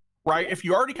 Right? If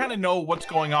you already kind of know what's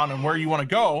going on and where you want to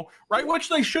go, right? Which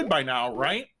they should by now,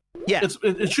 right? Yeah.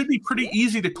 It should be pretty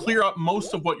easy to clear up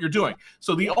most of what you're doing.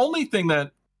 So the only thing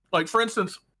that, like, for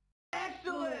instance,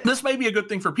 this may be a good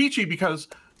thing for Peachy because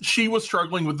she was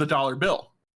struggling with the dollar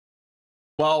bill.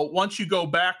 Well, once you go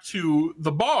back to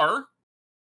the bar,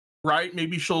 right,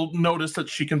 maybe she'll notice that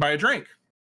she can buy a drink.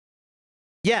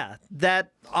 Yeah,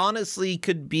 that honestly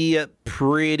could be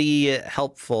pretty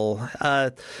helpful.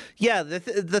 Yeah,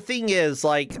 the thing is,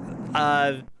 like,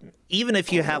 even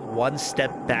if you have one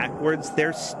step backwards,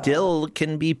 there still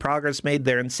can be progress made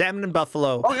there. And Salmon and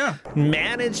Buffalo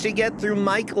managed to get through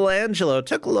Michelangelo. It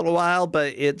took a little while,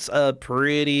 but it's a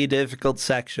pretty difficult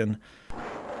section.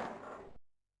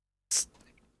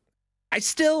 I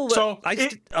still... So, okay,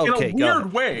 in a go weird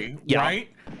ahead. way, Yeah. right?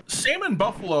 Sam and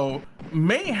Buffalo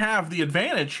may have the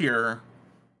advantage here,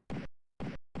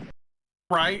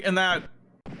 right? In that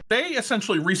they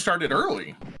essentially restarted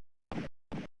early.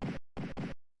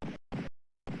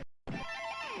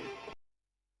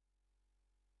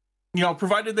 You know,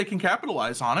 provided they can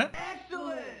capitalize on it.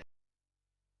 Excellent.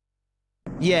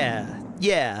 Yeah,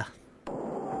 yeah.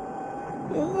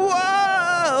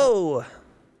 Whoa!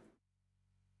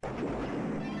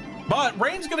 But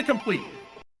Rain's going to complete.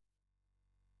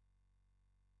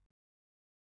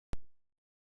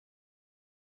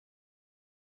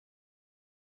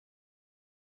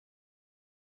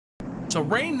 So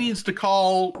Rain needs to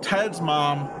call Ted's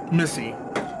mom, Missy.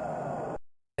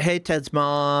 Hey, Ted's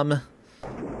mom.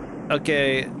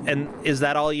 Okay, and is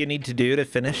that all you need to do to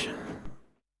finish?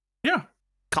 Yeah.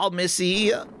 Call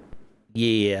Missy.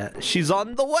 Yeah, she's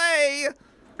on the way.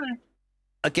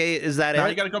 Okay, is that Now it?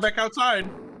 you got to go back outside.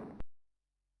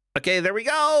 Okay, there we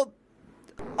go.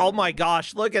 Oh my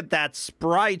gosh, look at that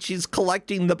sprite. She's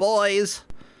collecting the boys.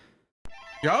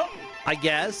 Yup. I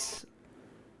guess.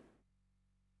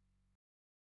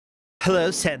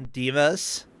 Hello, San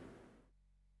Dimas.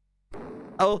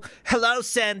 Oh, hello,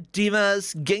 San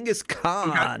Dimas. Genghis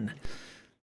Khan. Okay.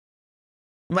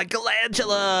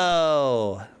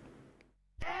 Michelangelo.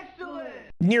 Excellent.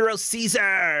 Nero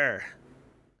Caesar.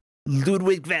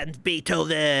 Ludwig van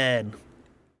Beethoven.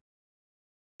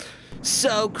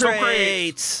 So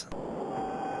great.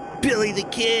 Billy the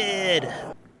Kid.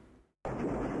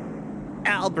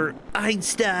 Albert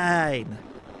Einstein.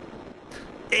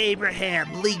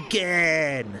 Abraham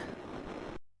Lincoln.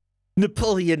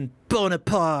 Napoleon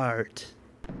Bonaparte.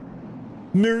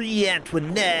 Marie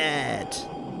Antoinette.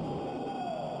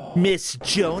 Miss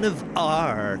Joan of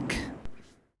Arc.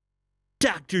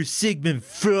 Dr. Sigmund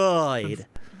Freud.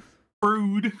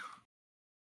 Rude.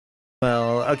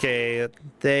 Well, okay,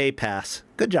 they pass.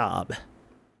 Good job.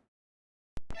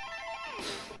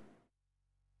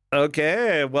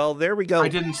 Okay, well, there we go. I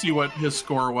didn't see what his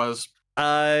score was.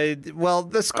 Well,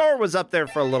 the score was up there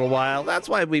for a little while. That's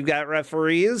why we've got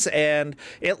referees, and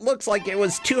it looks like it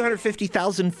was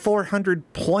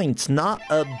 250,400 points. Not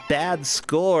a bad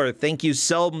score. Thank you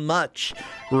so much,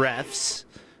 refs.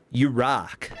 You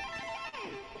rock.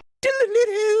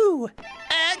 Diddle-doo-doo.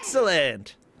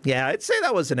 Excellent. Yeah, I'd say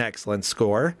that was an excellent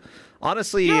score.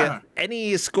 Honestly, Yeah.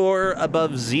 any score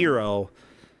above 0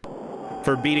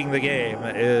 for beating the game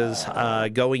is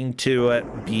going to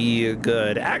be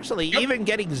good. Actually, even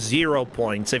getting 0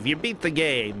 points, if you beat the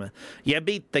game, you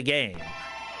beat the game.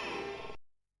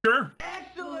 Sure.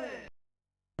 Excellent.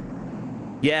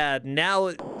 Yeah,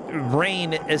 now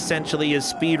Rain essentially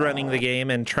is speedrunning the game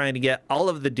and trying to get all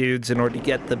of the dudes in order to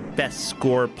get the best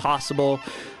score possible.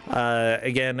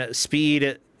 Again,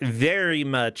 speed very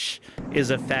much is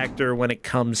a factor when it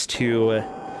comes to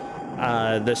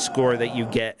the score that you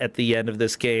get at the end of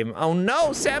this game. Oh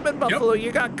no, Salmon Buffalo,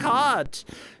 you got caught.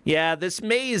 Yeah, this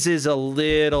maze is a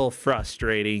little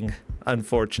frustrating,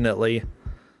 unfortunately.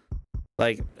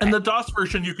 Like, And the DOS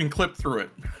version, you can clip through it.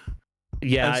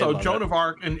 yeah, And so I love Joan it. of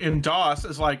Arc in DOS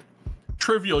is like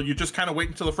trivial. You just kind of wait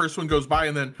until the first one goes by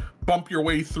and then bump your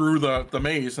way through the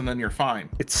maze, and then you're fine.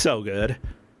 It's so good.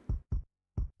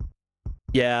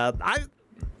 Yeah,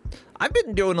 I've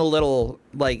been doing a little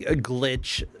like a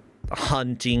glitch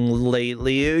hunting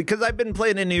lately because I've been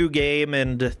playing a new game,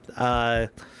 and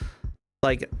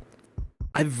like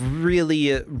I've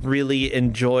really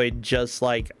enjoyed just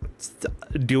like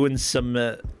doing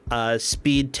some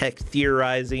speed tech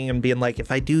theorizing and being like,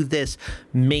 if I do this,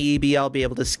 maybe I'll be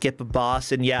able to skip a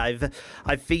boss. And yeah,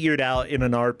 I've figured out in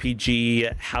an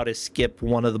RPG how to skip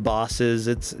one of the bosses.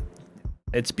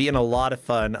 It's being a lot of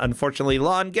fun. Unfortunately,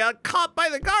 Lon got caught by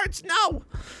the guards. No.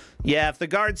 Yeah, if the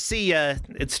guards see you,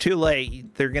 it's too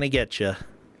late. They're gonna get you.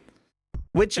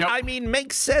 Which, I mean,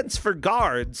 makes sense for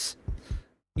guards.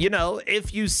 You know,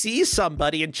 if you see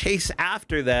somebody and chase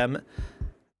after them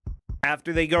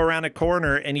after they go around a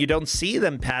corner and you don't see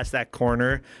them past that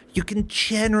corner, you can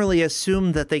generally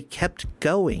assume that they kept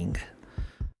going.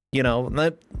 You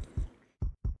know,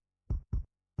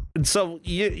 so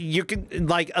you can,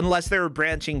 like, unless they were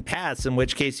branching paths, in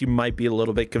which case you might be a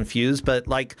little bit confused, but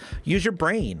like, use your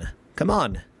brain. Come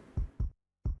on.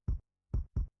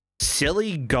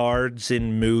 Silly guards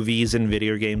in movies and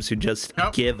video games who just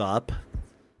give up.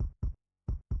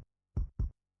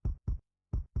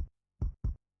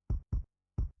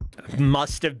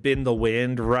 Must have been the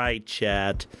wind, right,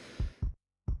 chat?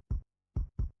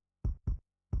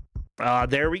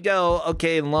 There we go.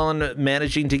 Okay, Lon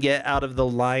managing to get out of the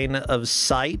line of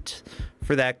sight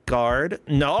for that guard.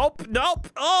 Nope, nope.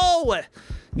 Oh,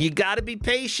 you got to be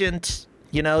patient.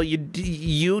 You know, you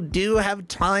do have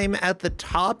time at the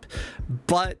top,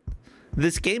 but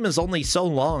this game is only so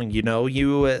long, you know.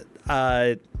 You're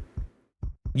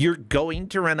going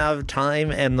to run out of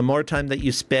time, and the more time that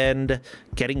you spend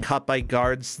getting caught by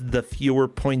guards, the fewer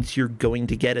points you're going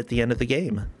to get at the end of the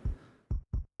game.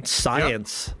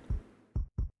 Science. Yep.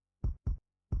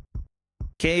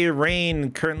 Okay,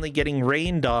 rain currently getting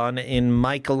rained on in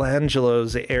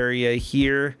Michelangelo's area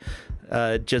here.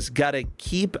 Just gotta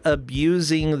keep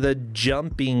abusing the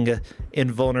jumping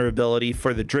invulnerability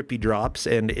for the drippy drops,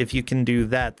 and if you can do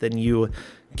that, then you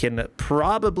can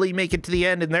probably make it to the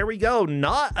end. And there we go.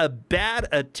 Not a bad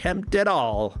attempt at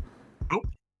all. Nope.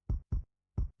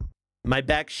 My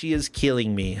back, she is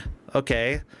killing me.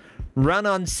 Okay.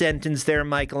 Run-on sentence there,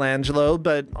 Michelangelo,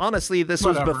 but honestly, this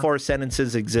was before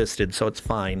sentences existed, so it's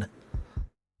fine.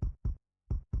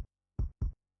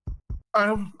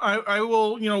 I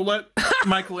will, you know, let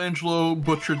Michelangelo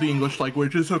butcher the English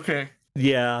language. It's okay.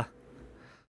 Yeah.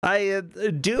 I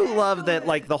do love that,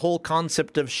 like, the whole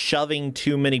concept of shoving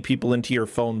too many people into your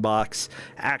phone box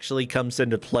actually comes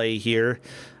into play here.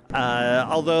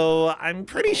 Although I'm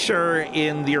pretty sure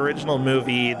in the original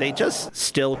movie, they just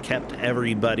still kept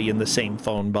everybody in the same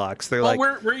phone box. They're like,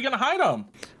 where are you going to hide them?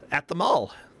 At the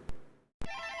mall.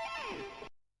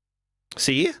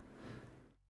 See?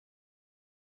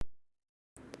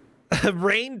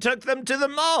 Rain took them to the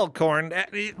mall, Corn.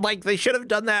 Like, they should have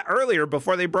done that earlier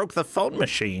before they broke the phone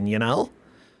machine, you know?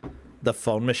 The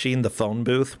phone machine, the phone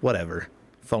booth, whatever.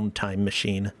 Phone time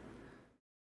machine.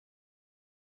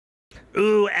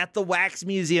 Ooh, at the Wax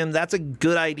Museum, that's a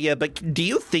good idea, but do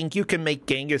you think you can make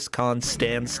Genghis Khan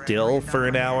stand still for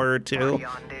an hour or two?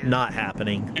 Not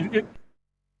happening.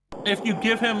 If you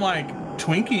give him, like,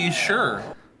 Twinkies, sure.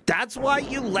 That's why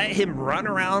you let him run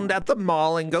around at the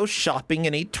mall and go shopping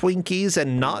and eat Twinkies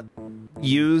and not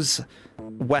use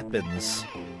weapons.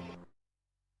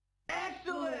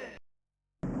 Excellent.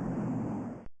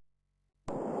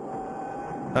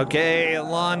 Okay,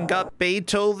 Lon got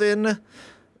Beethoven.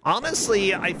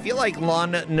 Honestly, I feel like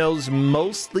Lon knows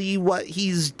mostly what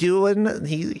he's doing.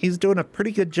 He's doing a pretty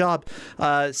good job.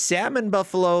 Salmon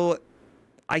Buffalo,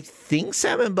 I think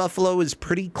Salmon Buffalo is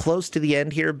pretty close to the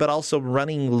end here, but also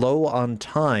running low on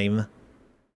time.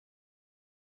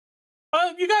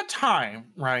 You got time,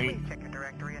 right? Please check your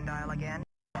directory and dial again.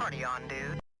 Party on,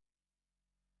 dude.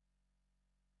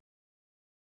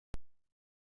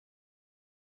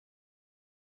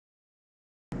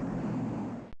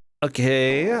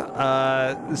 Okay,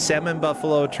 Salmon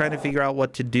Buffalo trying to figure out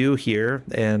what to do here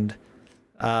and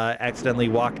accidentally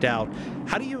walked out.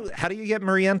 How do you get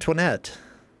Marie Antoinette?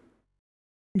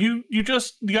 You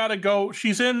just gotta go.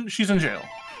 She's in jail,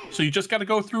 so you just gotta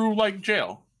go through like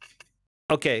jail.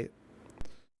 Okay.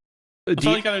 That's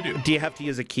all you gotta do. Do you have to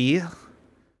use a key?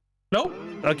 Nope.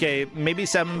 Okay, maybe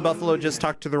Salmon Buffalo just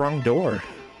talked to the wrong door.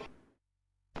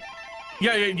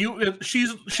 Yeah.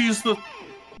 She's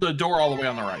the door all the way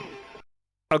on the right.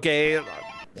 Okay,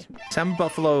 Salmon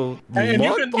Buffalo and you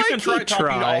looked can like he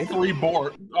tried.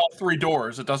 all three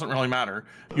doors. It doesn't really matter.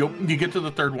 You get to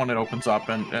the third one, it opens up,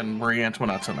 and Marie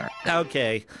Antoinette's in there.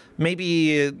 Okay, maybe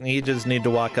you just need to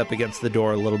walk up against the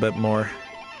door a little bit more.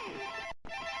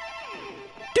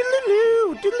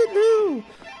 Doodaloo, doodaloo.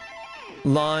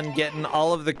 Lon getting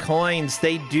all of the coins.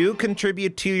 They do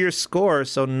contribute to your score,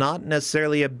 so not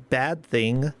necessarily a bad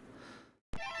thing.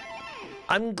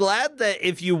 I'm glad that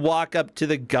if you walk up to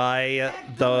the guy,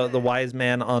 the wise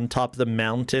man on top of the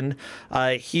mountain,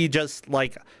 he just,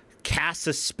 like, casts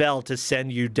a spell to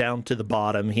send you down to the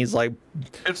bottom. He's like,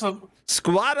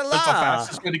 Squadala! That's the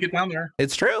fastest way to get down there.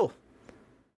 It's true.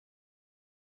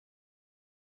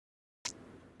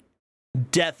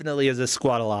 Definitely is a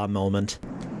Squadala moment.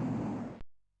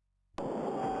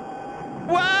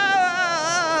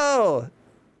 Whoa!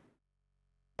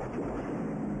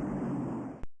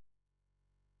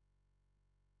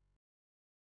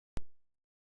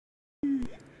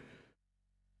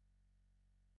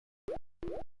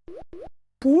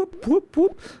 Whoop, whoop,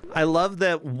 whoop. I love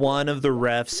that one of the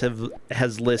refs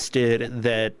has listed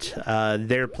that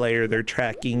their player they're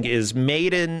tracking is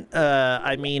maiden,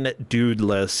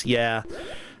 dudeless, yeah.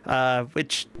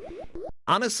 Which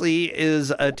honestly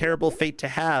is a terrible fate to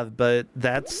have, but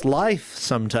that's life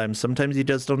sometimes. Sometimes you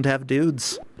just don't have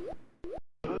dudes.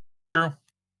 True.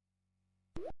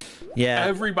 Yeah.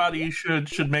 Everybody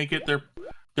should make it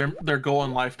their goal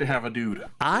in life to have a dude.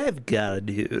 I've got a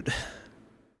dude.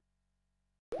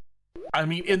 I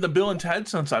mean, in the Bill and Ted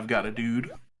sense, I've got a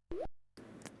dude.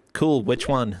 Cool. Which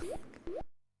one?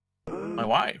 My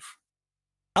wife.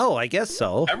 Oh, I guess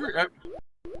so.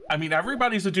 I mean,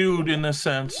 everybody's a dude in this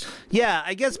sense. Yeah,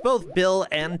 I guess both Bill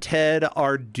and Ted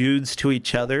are dudes to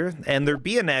each other, and they're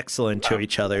being excellent to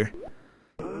each other.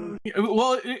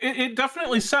 Well, it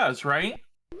definitely says, right?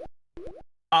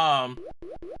 There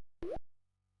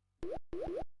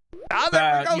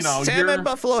that, we go. you know, Salmon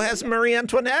Buffalo has Marie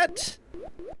Antoinette.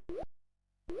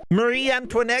 Marie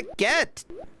Antoinette get.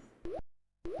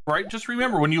 Right? Just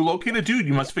remember, when you locate a dude,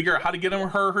 you must figure out how to get him or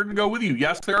her to go with you.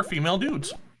 Yes, there are female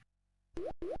dudes.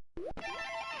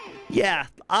 Yeah,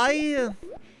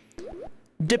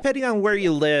 depending on where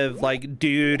you live, like,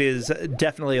 dude is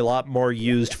definitely a lot more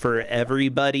used for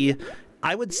everybody.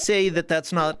 I would say that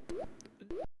that's not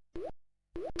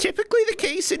typically the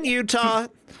case in Utah.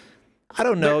 I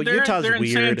don't know. Utah's they're in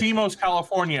weird. San Dimas,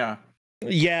 California.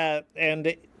 Yeah,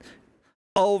 and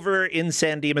over in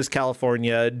San Dimas,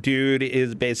 California, dude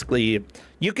is basically,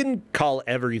 you can call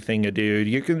everything a dude.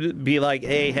 You can be like,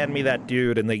 hey, hand me that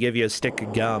dude, and they give you a stick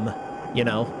of gum, you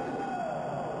know?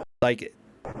 Like,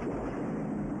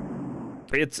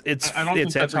 it's I don't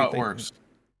think that's everything. how it works.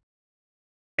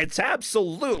 It's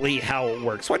absolutely how it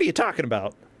works. What are you talking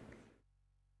about?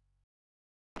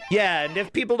 Yeah, and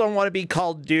if people don't want to be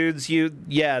called dudes,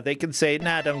 they can say,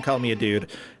 nah, don't call me a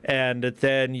dude. And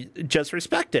then just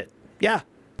respect it. Yeah,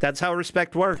 that's how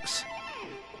respect works.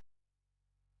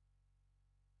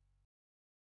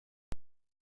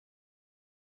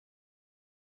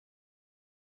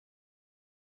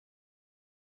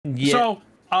 Yeah. So,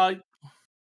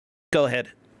 Go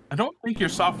ahead. I don't think you're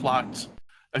soft locked.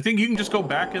 I think you can just go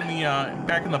back in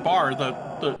the bar.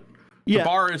 The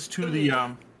bar is to the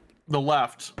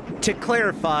left. To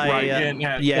clarify, right,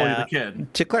 the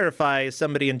kid. To clarify,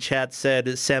 somebody in chat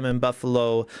said Salmon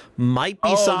Buffalo might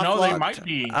be soft locked. No, they might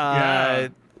be. Yeah.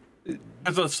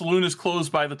 Because the saloon is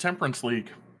closed by the Temperance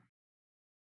League.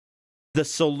 The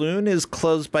saloon is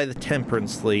closed by the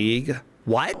Temperance League.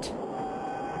 What?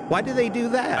 Why do they do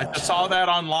that? I saw that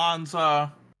on Lon's.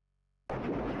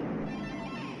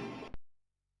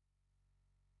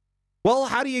 Well,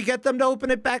 how do you get them to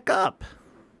open it back up?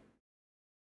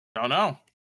 Don't know.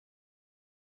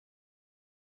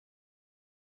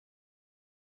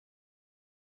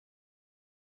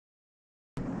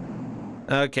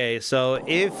 Okay, so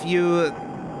if you,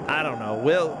 I don't know,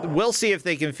 we'll see if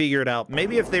they can figure it out.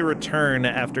 Maybe if they return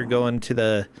after going to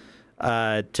the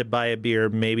to buy a beer,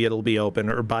 maybe it'll be open,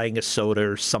 or buying a soda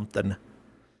or something.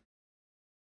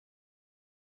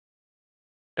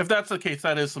 If that's the case,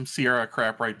 that is some Sierra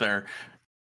crap right there.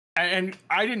 And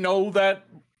I didn't know that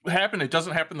happened. It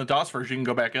doesn't happen in the DOS version. You can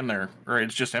go back in there, or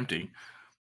it's just empty.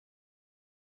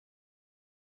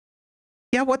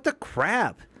 Yeah, what the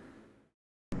crap?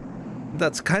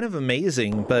 That's kind of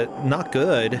amazing, but not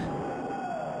good.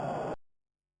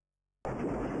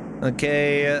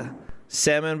 Okay,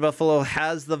 Salmon Buffalo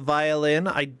has the violin.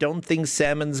 I don't think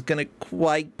Salmon's gonna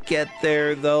quite get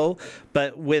there, though.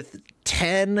 But with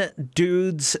 10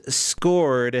 dudes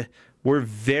scored, we're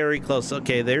very close.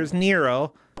 Okay, there's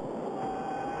Nero.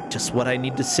 Just what I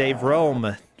need to save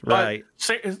Rome. Right.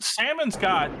 Salmon's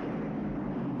got,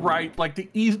 right, like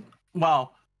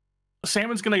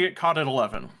Salmon's gonna get caught at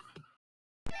 11.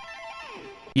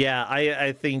 Yeah,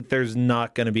 I think there's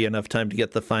not going to be enough time to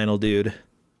get the final dude.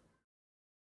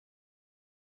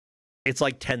 It's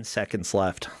like 10 seconds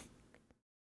left.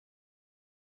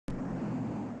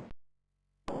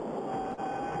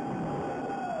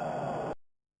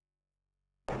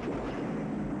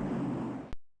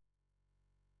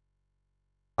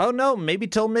 Oh no, maybe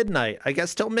till midnight. I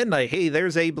guess till midnight. Hey,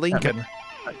 there's Abe Lincoln.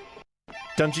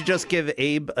 Don't you just give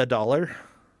Abe $1?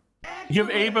 Give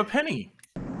Abe a penny.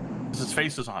 His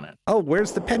face is on it. Oh,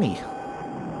 where's the penny?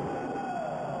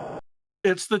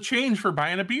 It's the change for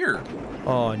buying a beer.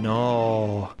 Oh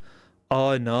no.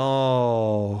 Oh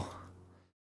no.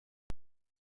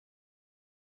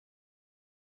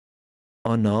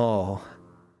 Oh no.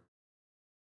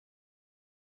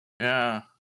 Yeah.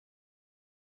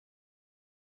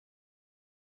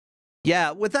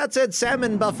 Yeah, with that said,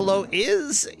 Salmon Buffalo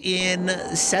is in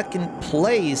second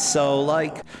place, so,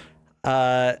 like,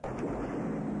 yeah,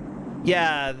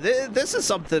 this is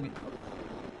something...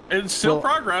 It's still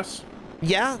progress.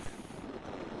 Yeah.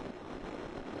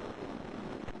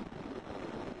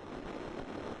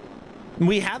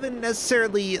 We haven't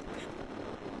necessarily...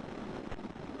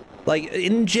 Like,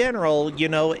 in general, you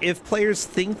know, if players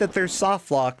think that they're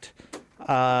soft-locked,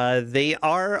 they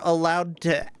are allowed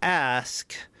to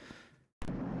ask...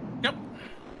 Yep.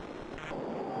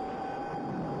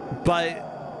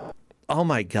 But, oh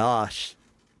my gosh,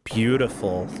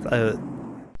 beautiful.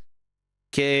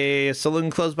 Okay,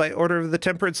 saloon closed by order of the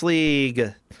Temperance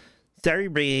League. Sorry,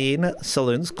 Brain.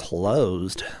 Saloon's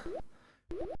closed.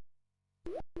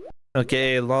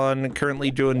 Okay, Lon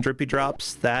currently doing drippy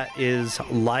drops. That is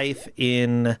life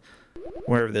in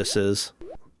wherever this is.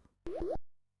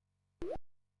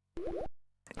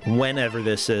 Whenever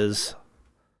this is.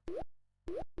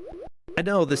 I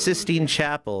know, the Sistine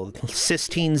Chapel.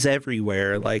 Sistines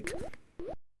everywhere, like...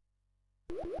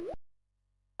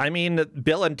 I mean,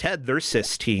 Bill and Ted, they're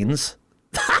Sistines.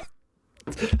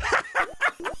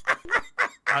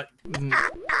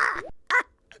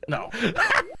 No.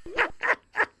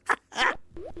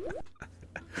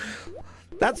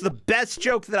 That's the best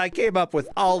joke that I came up with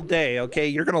all day, okay?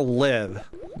 You're gonna live.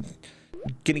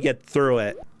 Gonna get through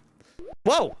it.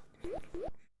 Whoa!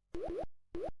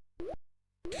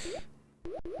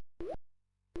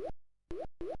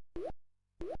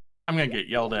 I'm gonna get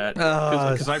yelled at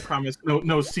because I promised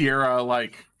no Sierra,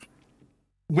 like,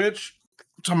 which,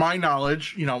 to my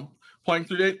knowledge, you know, playing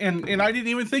through it, and I didn't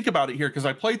even think about it here because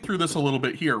I played through this a little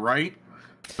bit here, right?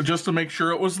 But just to make sure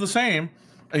it was the same.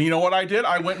 And you know what I did?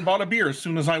 I went and bought a beer as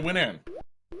soon as I went in,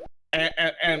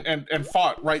 and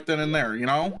fought right then and there. You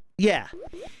know? Yeah.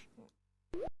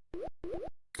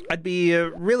 I'd be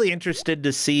really interested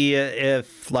to see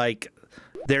if, like,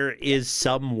 there is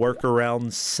some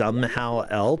workaround somehow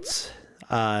else.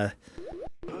 But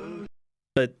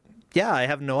yeah, I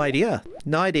have no idea.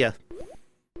 No idea.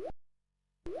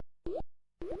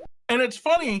 And it's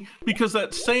funny because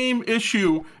that same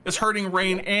issue is hurting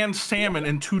Rain and Salmon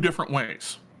in two different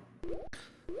ways.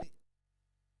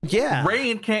 Yeah.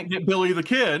 Rain can't get Billy the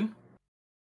Kid.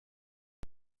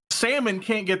 Salmon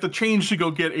can't get the change to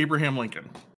go get Abraham Lincoln.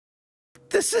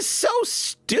 This is so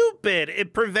stupid.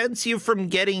 It prevents you from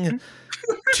getting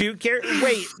two characters.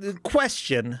 Wait,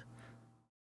 question.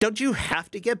 Don't you have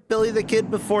to get Billy the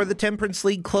Kid before the Temperance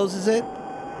League closes it?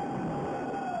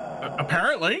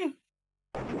 Apparently.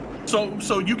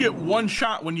 So you get one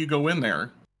shot when you go in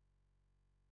there.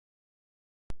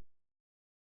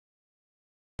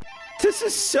 This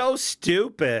is so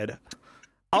stupid.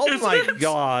 Oh my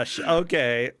gosh.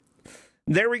 Okay.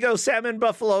 There we go. Salmon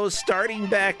Buffalo starting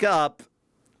back up.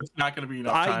 It's not going to be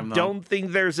enough time, though. I don't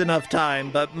think there's enough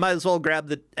time, but might as well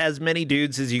grab as many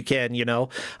dudes as you can, you know.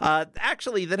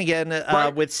 Actually, then again,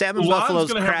 right. With Salmon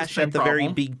Buffalo's crash at the very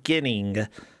beginning.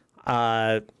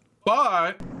 But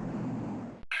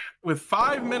with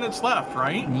 5 minutes left,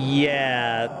 right?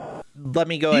 Yeah. Let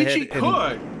me go ahead. She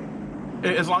could.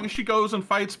 As long as she goes and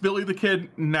fights Billy the Kid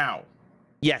now.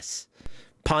 Yes.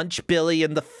 Punch Billy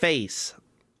in the face.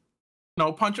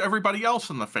 No, punch everybody else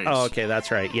in the face. Oh, okay,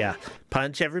 that's right. Yeah.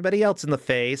 Punch everybody else in the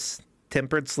face.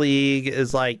 Temperance League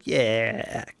is like,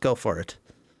 yeah, go for it.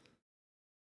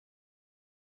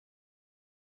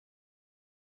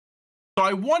 So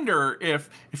I wonder if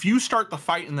you start the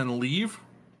fight and then leave,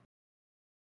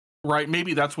 right?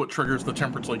 Maybe that's what triggers the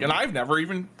Temperance League. And I've never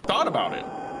even thought about it.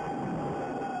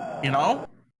 You know?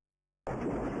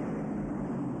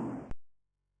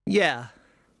 Yeah.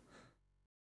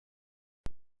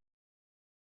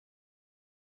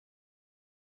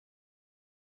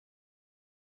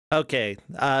 Okay,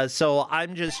 so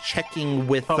I'm just checking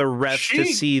with the refs to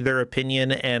see their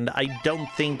opinion, and I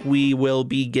don't think we will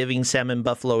be giving Salmon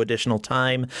Buffalo additional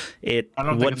time. I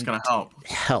don't think it's going to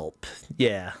help.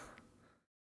 Yeah.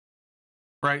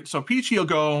 Right, so Peachy will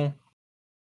go...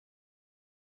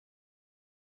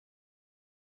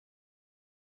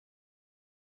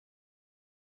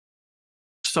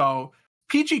 So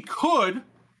Peachy could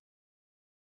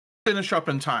finish up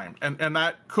in time, and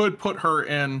that could put her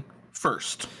in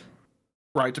first,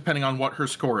 right? Depending on what her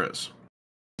score is.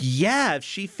 Yeah, if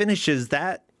she finishes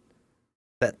that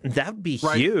would be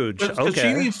huge. Okay.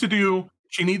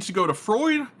 She needs to go to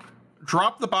Freud,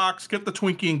 drop the box, get the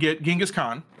Twinkie, and get Genghis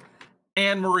Khan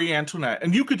and Marie Antoinette.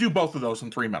 And you could do both of those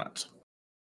in 3 minutes.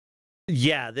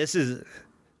 Yeah, this is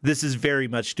very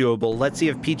much doable. Let's see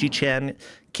if Peachy Chen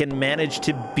can manage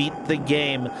to beat the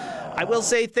game. I will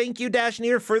say thank you,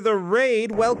 Dashneer, for the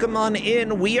raid. Welcome on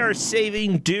in. We are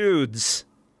saving dudes.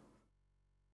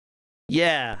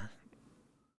 Yeah.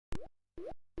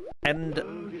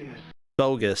 And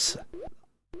bogus.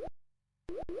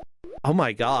 Oh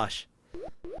my gosh.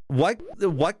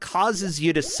 What causes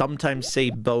you to sometimes say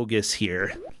bogus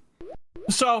here?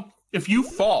 So, if you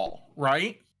fall,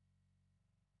 right?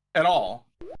 At all.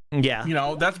 Yeah. You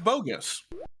know, that's bogus.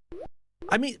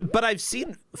 I mean, but I've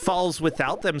seen falls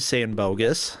without them saying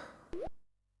bogus.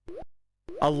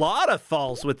 A lot of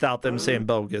falls without them saying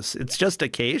bogus. It's just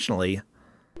occasionally.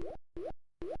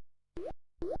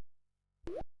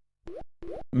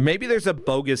 Maybe there's a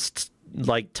bogus,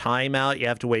 like, timeout. You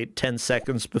have to wait 10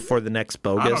 seconds before the next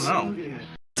bogus. I don't know.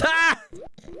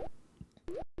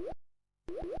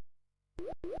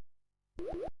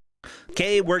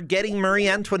 Okay, we're getting Marie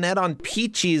Antoinette on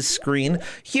Peachy's screen.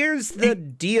 Here's the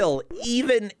deal.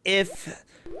 Even if,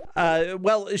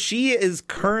 well, she is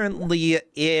currently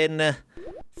in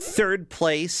third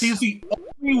place. She's the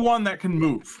only one that can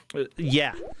move.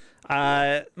 Yeah.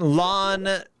 Lon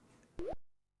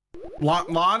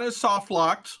is soft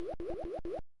locked.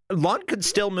 Lon could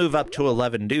still move up to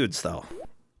 11 dudes, though.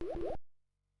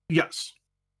 Yes.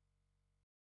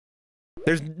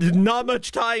 There's not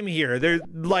much time here.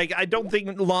 I don't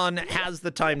think Lon has the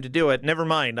time to do it. Never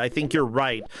mind. I think you're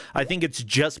right. I think it's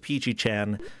just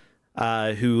Peachy-chan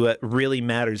who really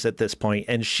matters at this point.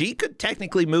 And she could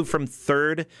technically move from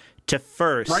third to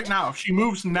first. Right now. She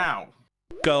moves now.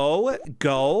 Go.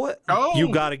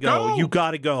 You gotta go. You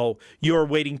gotta go. You're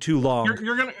waiting too long.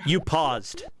 You're gonna... You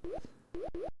paused.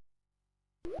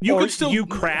 You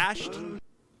crashed.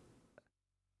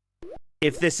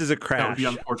 If this is a crash. That would be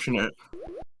unfortunate.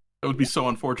 That would be so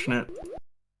unfortunate.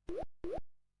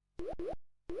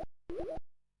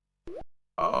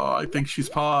 Oh, I think she's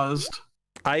paused.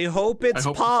 I hope it's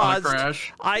paused. It's not a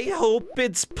crash. I hope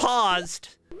it's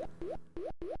paused.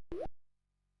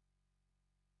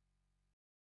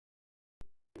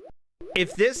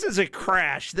 If this is a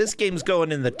crash, this game's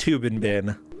going in the tubing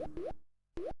bin.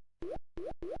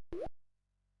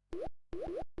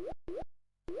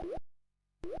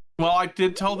 Well, I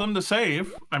did tell them to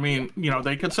save. I mean, you know,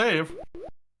 they could save.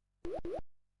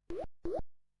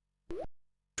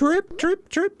 Trip.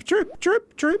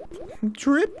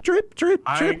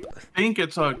 I think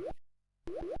it's a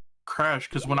crash,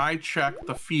 because when I check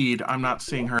the feed, I'm not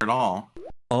seeing her at all.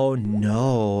 Oh,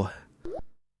 no.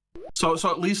 So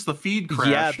at least the feed crashed.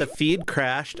 Yeah, the feed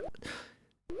crashed.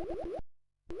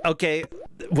 Okay,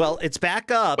 well, it's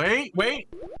back up. Wait.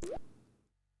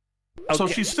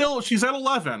 Okay. So she's at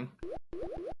 11.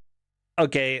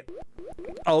 Okay.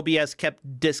 OBS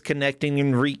kept disconnecting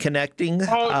and reconnecting.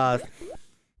 Oh,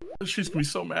 she's gonna be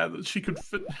so mad that she could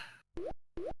fit.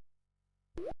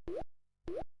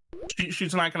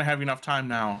 She's not gonna have enough time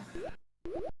now.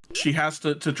 She has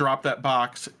to drop that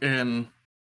box in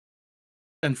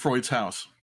Freud's house.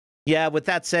 Yeah, with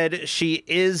that said, she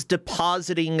is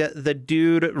depositing the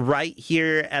dude right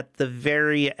here at the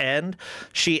very end.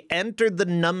 She entered the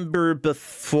number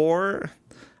before,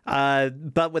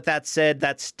 but with that said,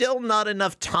 that's still not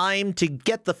enough time to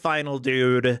get the final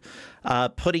dude,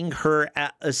 putting her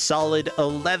at a solid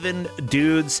 11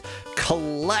 dudes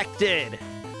collected.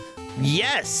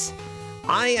 Yes,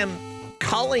 I am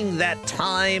calling that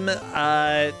time.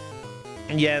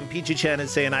 Yeah, and Peachy-chan is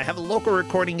saying, I have a local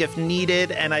recording if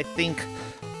needed, and I think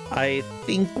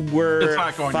we're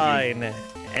fine.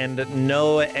 And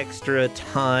no extra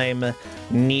time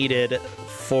needed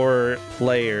for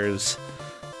players.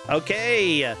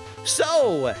 Okay,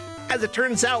 so, as it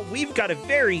turns out, we've got a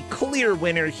very clear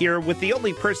winner here with the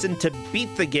only person to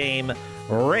beat the game,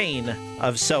 Rain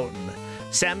of Soten.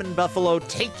 Salmon Buffalo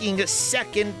taking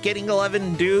second, getting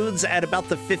 11 dudes at about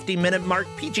the 50-minute mark.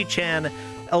 Peachy-chan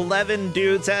 11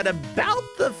 dudes at about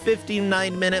the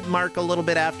 59-minute mark, a little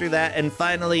bit after that. And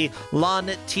finally, Lon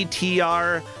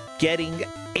TTR getting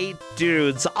 8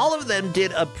 dudes. All of them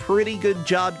did a pretty good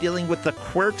job dealing with the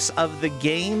quirks of the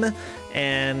game,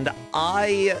 and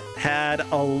I had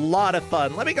a lot of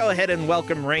fun. Let me go ahead and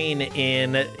welcome Rain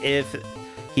in if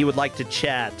he would like to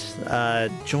chat.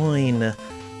 Join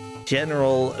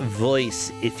general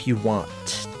voice if you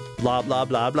want. Blah, blah,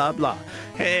 blah, blah, blah.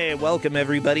 Hey, welcome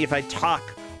everybody. If I talk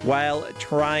while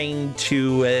trying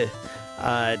to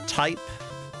type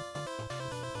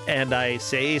and I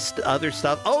say other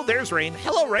stuff. Oh, there's Rain.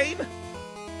 Hello, Rain.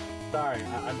 Sorry,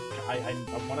 I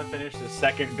want to finish the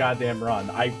second goddamn run.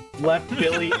 I left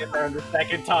Billy in there the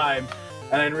second time,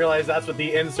 and I realized that's what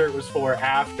the insert was for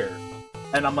after.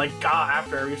 And I'm like, God,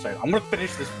 after I restart, I'm gonna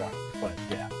finish this one. But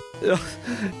yeah.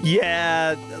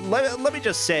 Yeah, let me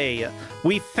just say,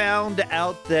 we found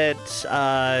out that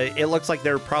it looks like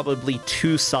there are probably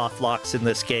 2 soft locks in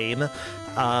this game.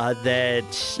 Well, there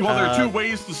are 2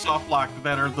 ways to soft lock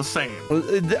that are the same.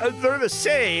 They're the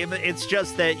same. It's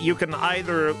just that you can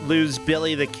either lose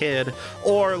Billy the Kid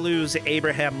or lose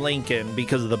Abraham Lincoln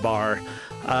because of the bar.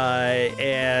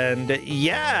 And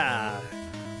yeah.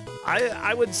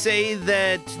 I would say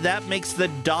that makes the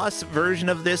DOS version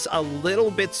of this a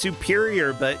little bit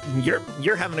superior, but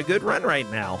you're having a good run right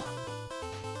now.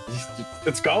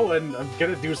 It's going. I'm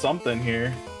gonna do something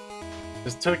here.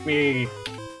 This took me.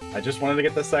 I just wanted to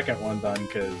get the second one done,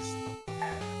 cause.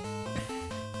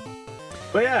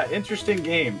 But yeah, interesting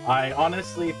game. I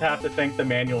honestly have to thank the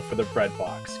manual for the bread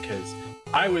box, because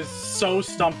I was so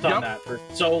stumped on that for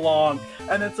so long.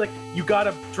 And it's like, you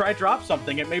gotta try drop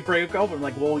something. It may break open.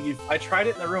 Like, well, I tried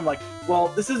it in the room. Like, well,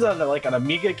 this is like an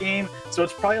Amiga game, so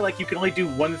it's probably like you can only do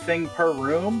one thing per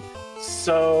room.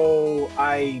 So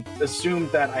I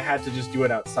assumed that I had to just do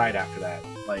it outside after that.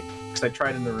 Like, because I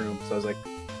tried in the room. So I was like,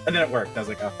 and then it worked. I was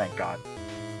like, oh, thank God.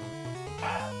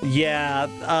 Yeah.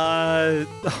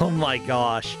 Oh my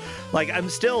gosh. Like, I'm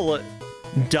still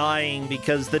dying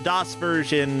because the DOS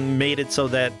version made it so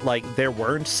that like there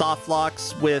weren't soft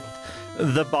locks with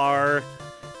the bar.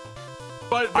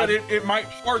 But it might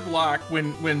hard lock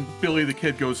when Billy the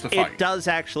Kid goes to fight. It does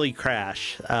actually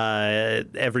crash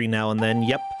every now and then.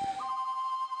 Yep.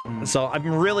 So I'm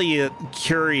really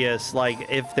curious,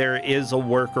 like, if there is a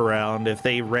workaround, if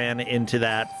they ran into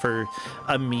that for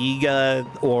Amiga,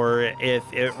 or if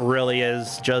it really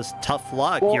is just tough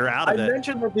luck. Well, you're out of it.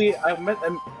 Mentioned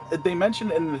that they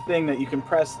mentioned in the thing that you can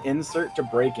press insert to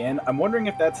break in. I'm wondering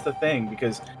if that's the thing,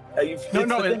 because I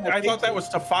thought that was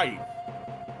to fight.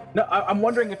 No, I'm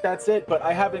wondering if that's it, but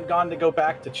I haven't gone to go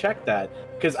back to check that,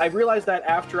 because I realized that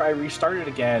after I restarted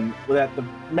again, that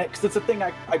because it's a thing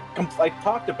I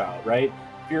talked about, right?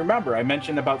 If you remember, I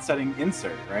mentioned about setting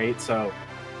insert, right? So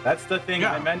that's the thing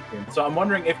I mentioned. So I'm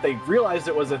wondering if they realized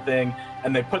it was a thing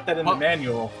and they put that in the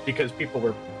manual because people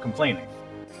were complaining.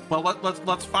 Well,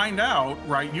 let's find out,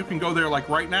 right? You can go there like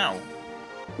right now.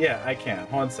 Yeah, I can.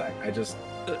 Hold on a sec.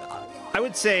 I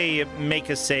would say make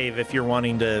a save if you're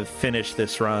wanting to finish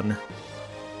this run.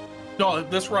 No,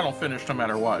 this run will finish no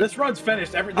matter what. This run's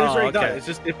finished. This already done. It's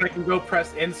just if I can go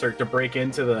press insert to break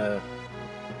into the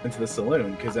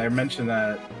saloon, because I mentioned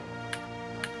that.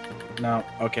 No,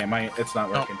 okay, it's not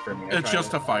working for me. It's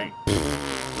just a fight.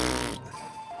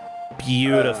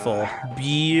 Beautiful,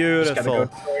 beautiful.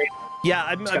 Yeah,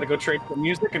 I'm just gotta go trade for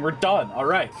music and we're done. All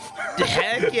right.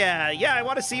 Heck yeah. Yeah, I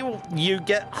want to see you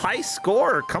get high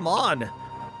score. Come on.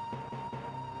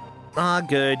 Ah,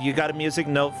 good. You got a music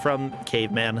note from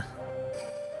Caveman.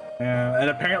 Yeah, and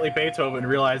apparently Beethoven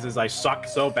realizes I suck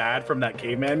so bad from that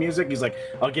Caveman music. He's like,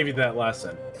 I'll give you that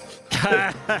lesson.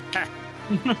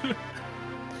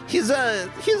 He's a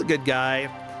good guy.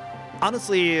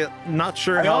 Honestly, not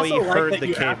sure how he heard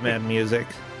the Caveman music.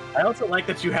 I also like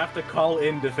that you have to call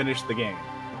in to finish the game.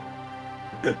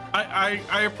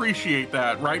 I appreciate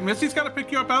that, right? Missy's got to pick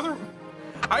you up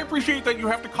I appreciate that you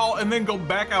have to call and then go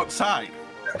back outside.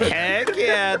 Heck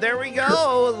yeah, there we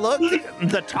go. Look,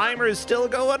 the timer is still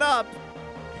going up.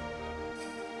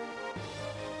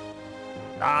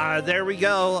 There we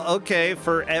go. Okay,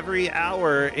 for every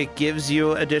hour, it gives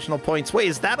you additional points. Wait,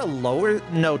 is that a lower?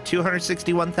 No,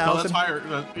 261,000? No, that's higher.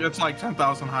 It's like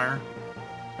 10,000 higher.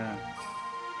 Yeah.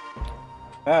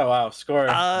 Oh, wow. Score.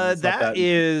 That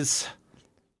is...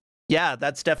 Yeah,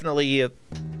 that's definitely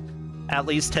at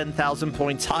least 10,000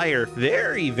 points higher.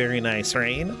 Very, very nice,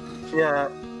 Rain. Yeah.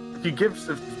 Just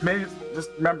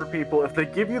remember, people, if they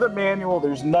give you the manual,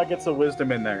 there's nuggets of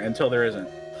wisdom in there until there isn't.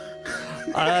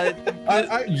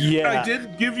 I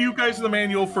did give you guys the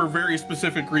manual for very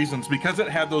specific reasons, because it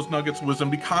had those nuggets of wisdom,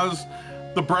 because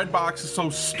the bread box is so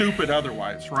stupid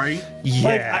otherwise, right?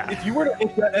 Yeah. Like,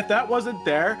 if that wasn't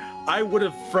there, I would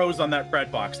have froze on that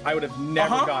bread box. I would have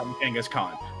never gotten Genghis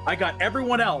Khan. I got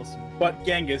everyone else but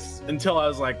Genghis until I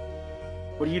was like,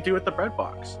 what do you do with the bread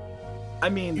box? I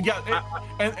mean, yeah,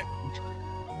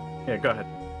 go ahead.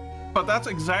 But that's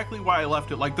exactly why I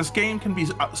left it. Like, this game can be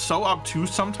so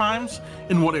obtuse sometimes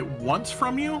in what it wants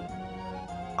from you,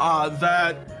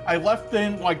 that I left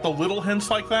in like the little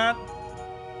hints like that.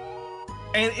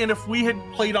 And if we had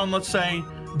played on, let's say,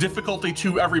 difficulty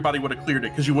 2, everybody would have cleared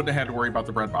it, because you wouldn't have had to worry about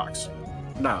the bread box.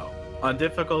 No. On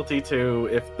difficulty 2,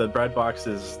 if the bread box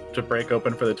is to break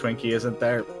open for the Twinkie isn't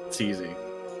there, it's easy.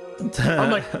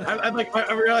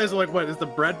 I realized, like, what is the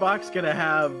bread box gonna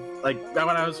have? Like, when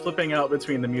I was flipping out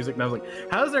between the music, and I was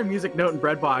like, how is there music note and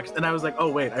bread box? And I was like, oh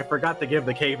wait, I forgot to give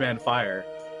the caveman fire.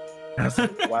 And I was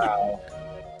like, wow.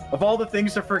 Of all the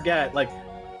things to forget, like,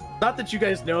 not that you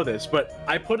guys know this, but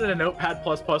I put in a Notepad++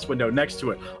 window next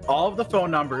to it all of the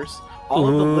phone numbers, all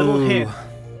of the little hints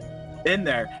in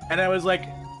there, and I was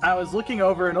looking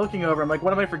over and looking over. I'm like,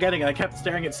 what am I forgetting? And I kept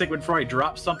staring at Sigmund Freud,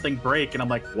 drop something, break. And I'm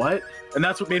like, what? And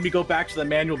that's what made me go back to the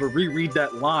manual to reread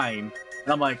that line.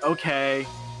 And I'm like, okay.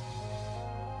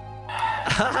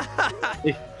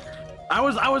 I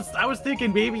was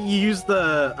thinking maybe you use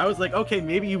I was like, okay,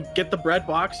 maybe you get the bread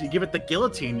box, you give it the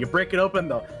guillotine, you break it open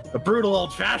the brutal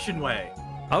old-fashioned way.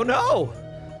 Oh no.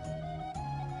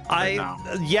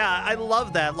 I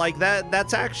love that. Like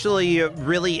that's actually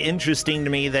really interesting to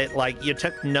me that like you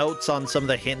took notes on some of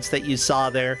the hints that you saw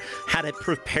there, had it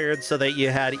prepared so that you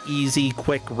had easy,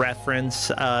 quick reference.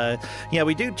 Yeah,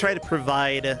 we do try to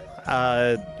provide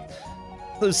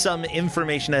some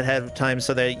information ahead of time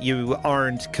so that you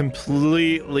aren't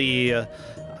completely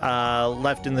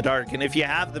left in the dark. And if you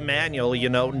have the manual, you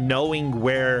know, knowing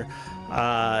where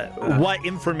what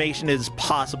information is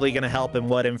possibly going to help and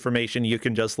what information you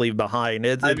can just leave behind.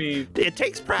 It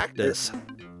takes practice.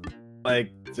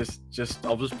 Like, just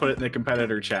I'll just put it in the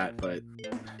competitor chat, but...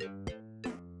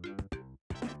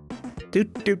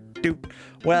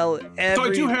 Well, so I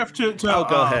do have to go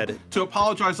ahead. To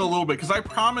apologize a little bit, because I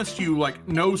promised you, like,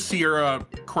 no Sierra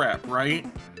crap, right?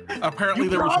 Apparently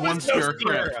there was one Sierra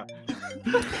crap.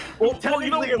 Well,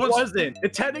 technically it wasn't.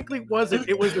 It technically wasn't.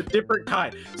 It was a different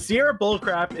kind. Sierra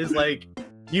bullcrap is like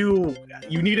you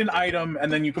need an item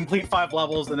and then you complete 5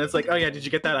 levels and it's like, oh yeah, did you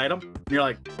get that item? And you're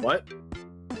like, what?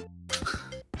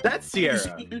 That's Sierra.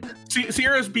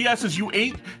 Sierra's BS is you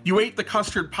ate the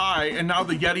custard pie and now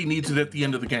the Yeti needs it at the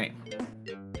end of the game.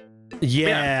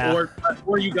 Yeah.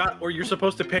 Or you're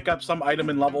supposed to pick up some item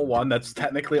in level 1 that's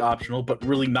technically optional but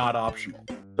really not optional.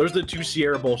 Those are the 2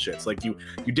 Sierra bullshits. Like you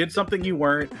did something you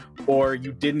weren't, or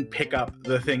you didn't pick up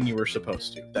the thing you were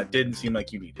supposed to. That didn't seem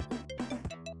like you needed.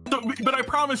 So, but I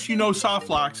promise you no soft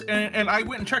locks, and I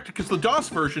went and checked it because the DOS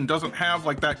version doesn't have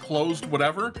like that closed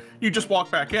whatever. You just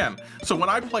walk back in. So when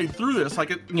I played through this,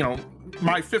 like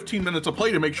my 15 minutes of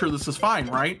play to make sure this is fine,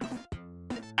 right?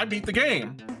 I beat the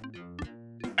game,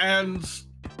 and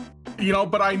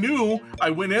but I knew I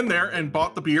went in there and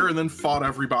bought the beer and then fought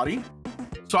everybody.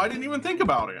 So I didn't even think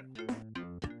about it.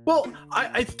 Well,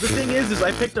 the thing is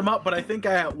I picked him up, but I think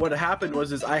what happened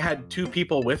was I had 2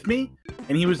 people with me,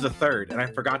 and he was the 3rd, and I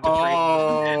forgot to trade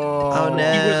him. Oh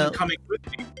no! He wasn't coming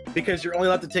with me because you're only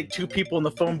allowed to take 2 people in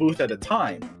the phone booth at a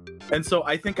time, and so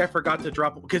I think I forgot to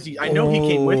drop him because I know he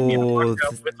came with me, and I walked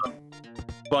out with him,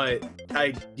 but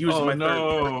I used my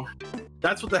 3rd.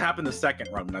 That's what happened the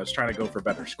 2nd run when I was trying to go for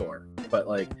better score. But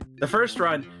like the 1st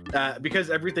run,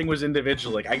 because everything was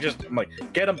individual, like I'm like,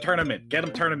 get him tournament, get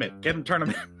him tournament, get him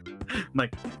tournament. I'm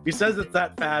like, if he says it's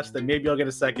that fast, then maybe I'll get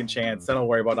a 2nd chance. Then I'll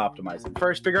worry about optimizing.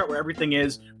 First, figure out where everything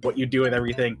is, what you do with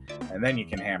everything, and then you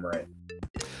can hammer it.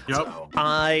 Yep. So.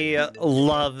 I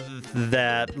love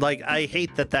that. Like, I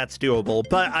hate that that's doable,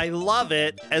 but I love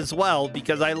it as well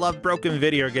because I love broken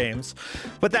video games.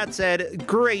 With that said,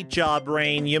 great job,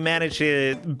 Rain. You managed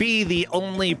to be the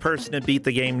only person to beat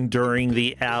the game during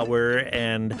the hour,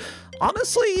 and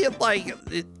honestly, like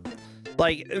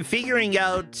figuring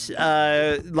out,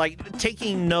 like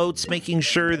taking notes, making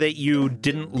sure that you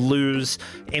didn't lose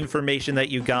information that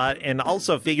you got, and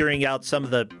also figuring out some of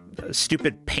the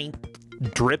stupid paint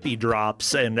drippy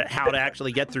drops and how to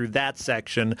actually get through that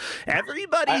section.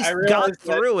 Everybody's got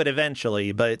through it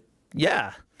eventually, but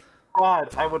yeah.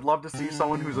 God, I would love to see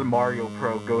someone who's a Mario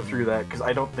pro go through that because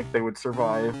I don't think they would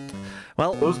survive.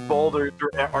 Well, those boulders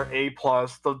are A+,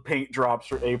 the paint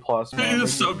drops are A+. It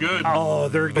is so good. Oh,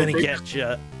 they're gonna get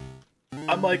you.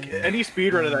 I'm like, any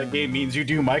speedrun of that game means you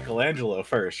do Michelangelo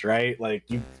first, right? Like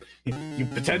you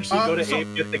potentially go to A,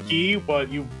 get the key, but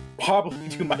you probably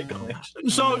do Michelangelo.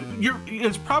 So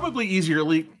it's probably easier,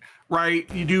 right?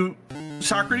 You do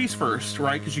Socrates first,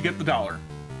 right? Because you get the $1.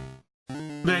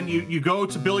 Then you go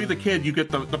to Billy the Kid, you get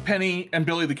the penny and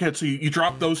Billy the Kid, so you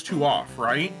drop those 2 off,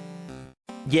 right?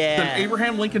 Yeah. Then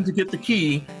Abraham Lincoln to get the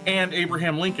key and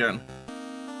Abraham Lincoln.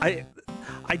 I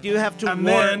do have to and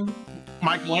then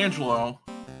Michelangelo.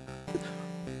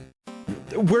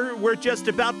 We're just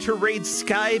about to raid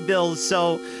Sky Bill,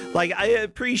 so like I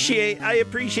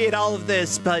appreciate all of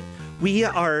this, but we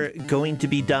are going to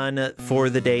be done for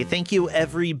the day. Thank you,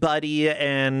 everybody,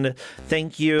 and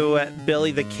thank you,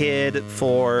 Billy the Kid,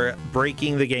 for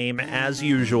breaking the game as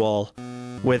usual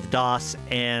with DOS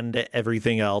and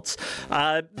everything else.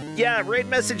 Yeah, raid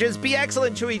messages. Be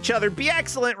excellent to each other. Be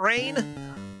excellent, Rain.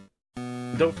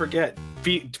 Don't forget,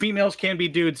 females can be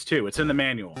dudes too. It's in the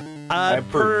manual.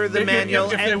 Per the manual.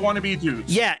 If they want to be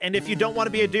dudes. Yeah, and if you don't want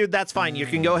to be a dude, that's fine. You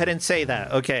can go ahead and say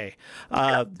that. Okay.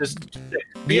 Just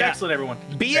be excellent, everyone.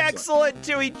 Be excellent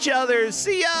to each other.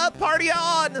 See ya. Party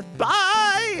on.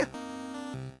 Bye.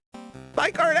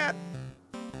 Bye, Carnat.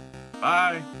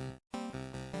 Bye.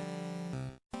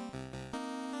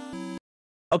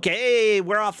 Okay,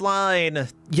 we're offline.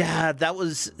 Yeah, that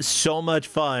was so much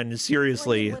fun.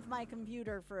 Seriously. With my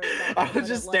computer for a I was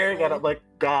just staring at it like,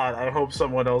 God, I hope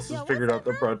someone else has figured out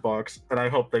the bread box, and I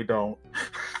hope they don't.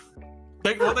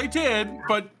 Well, they did,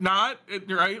 but not,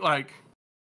 right? Like,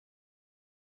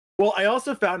 Well, I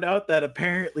also found out that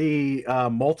apparently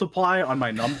multiply on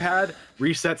my numpad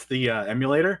resets the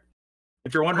emulator.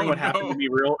 If you're wondering what happened to me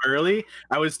real early,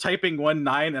 I was typing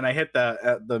 1.9 and I hit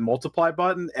the multiply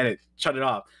button and it shut it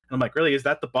off. And I'm like, really, is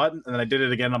that the button? And then I did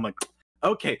it again. And I'm like,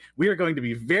 okay, we are going to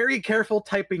be very careful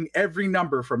typing every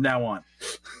number from now on.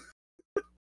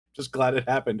 Just glad it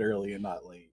happened early and not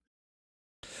late.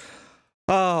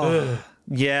 Oh,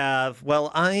 yeah.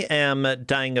 Well, I am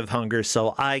dying of hunger,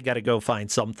 so I gotta go find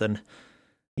something.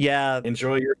 Yeah.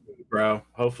 Enjoy your food, bro.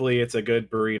 Hopefully it's a good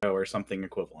burrito or something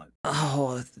equivalent.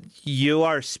 Oh, you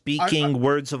are speaking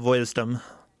words of wisdom.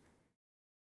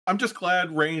 I'm just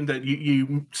glad, Rain, that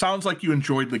you sounds like you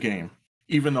enjoyed the game,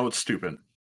 even though it's stupid.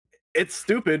 It's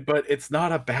stupid, but it's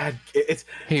not a bad. It's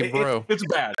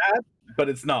bad, but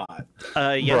it's not.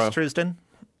 Yes, Bro. Tristan?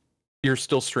 You're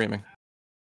still streaming.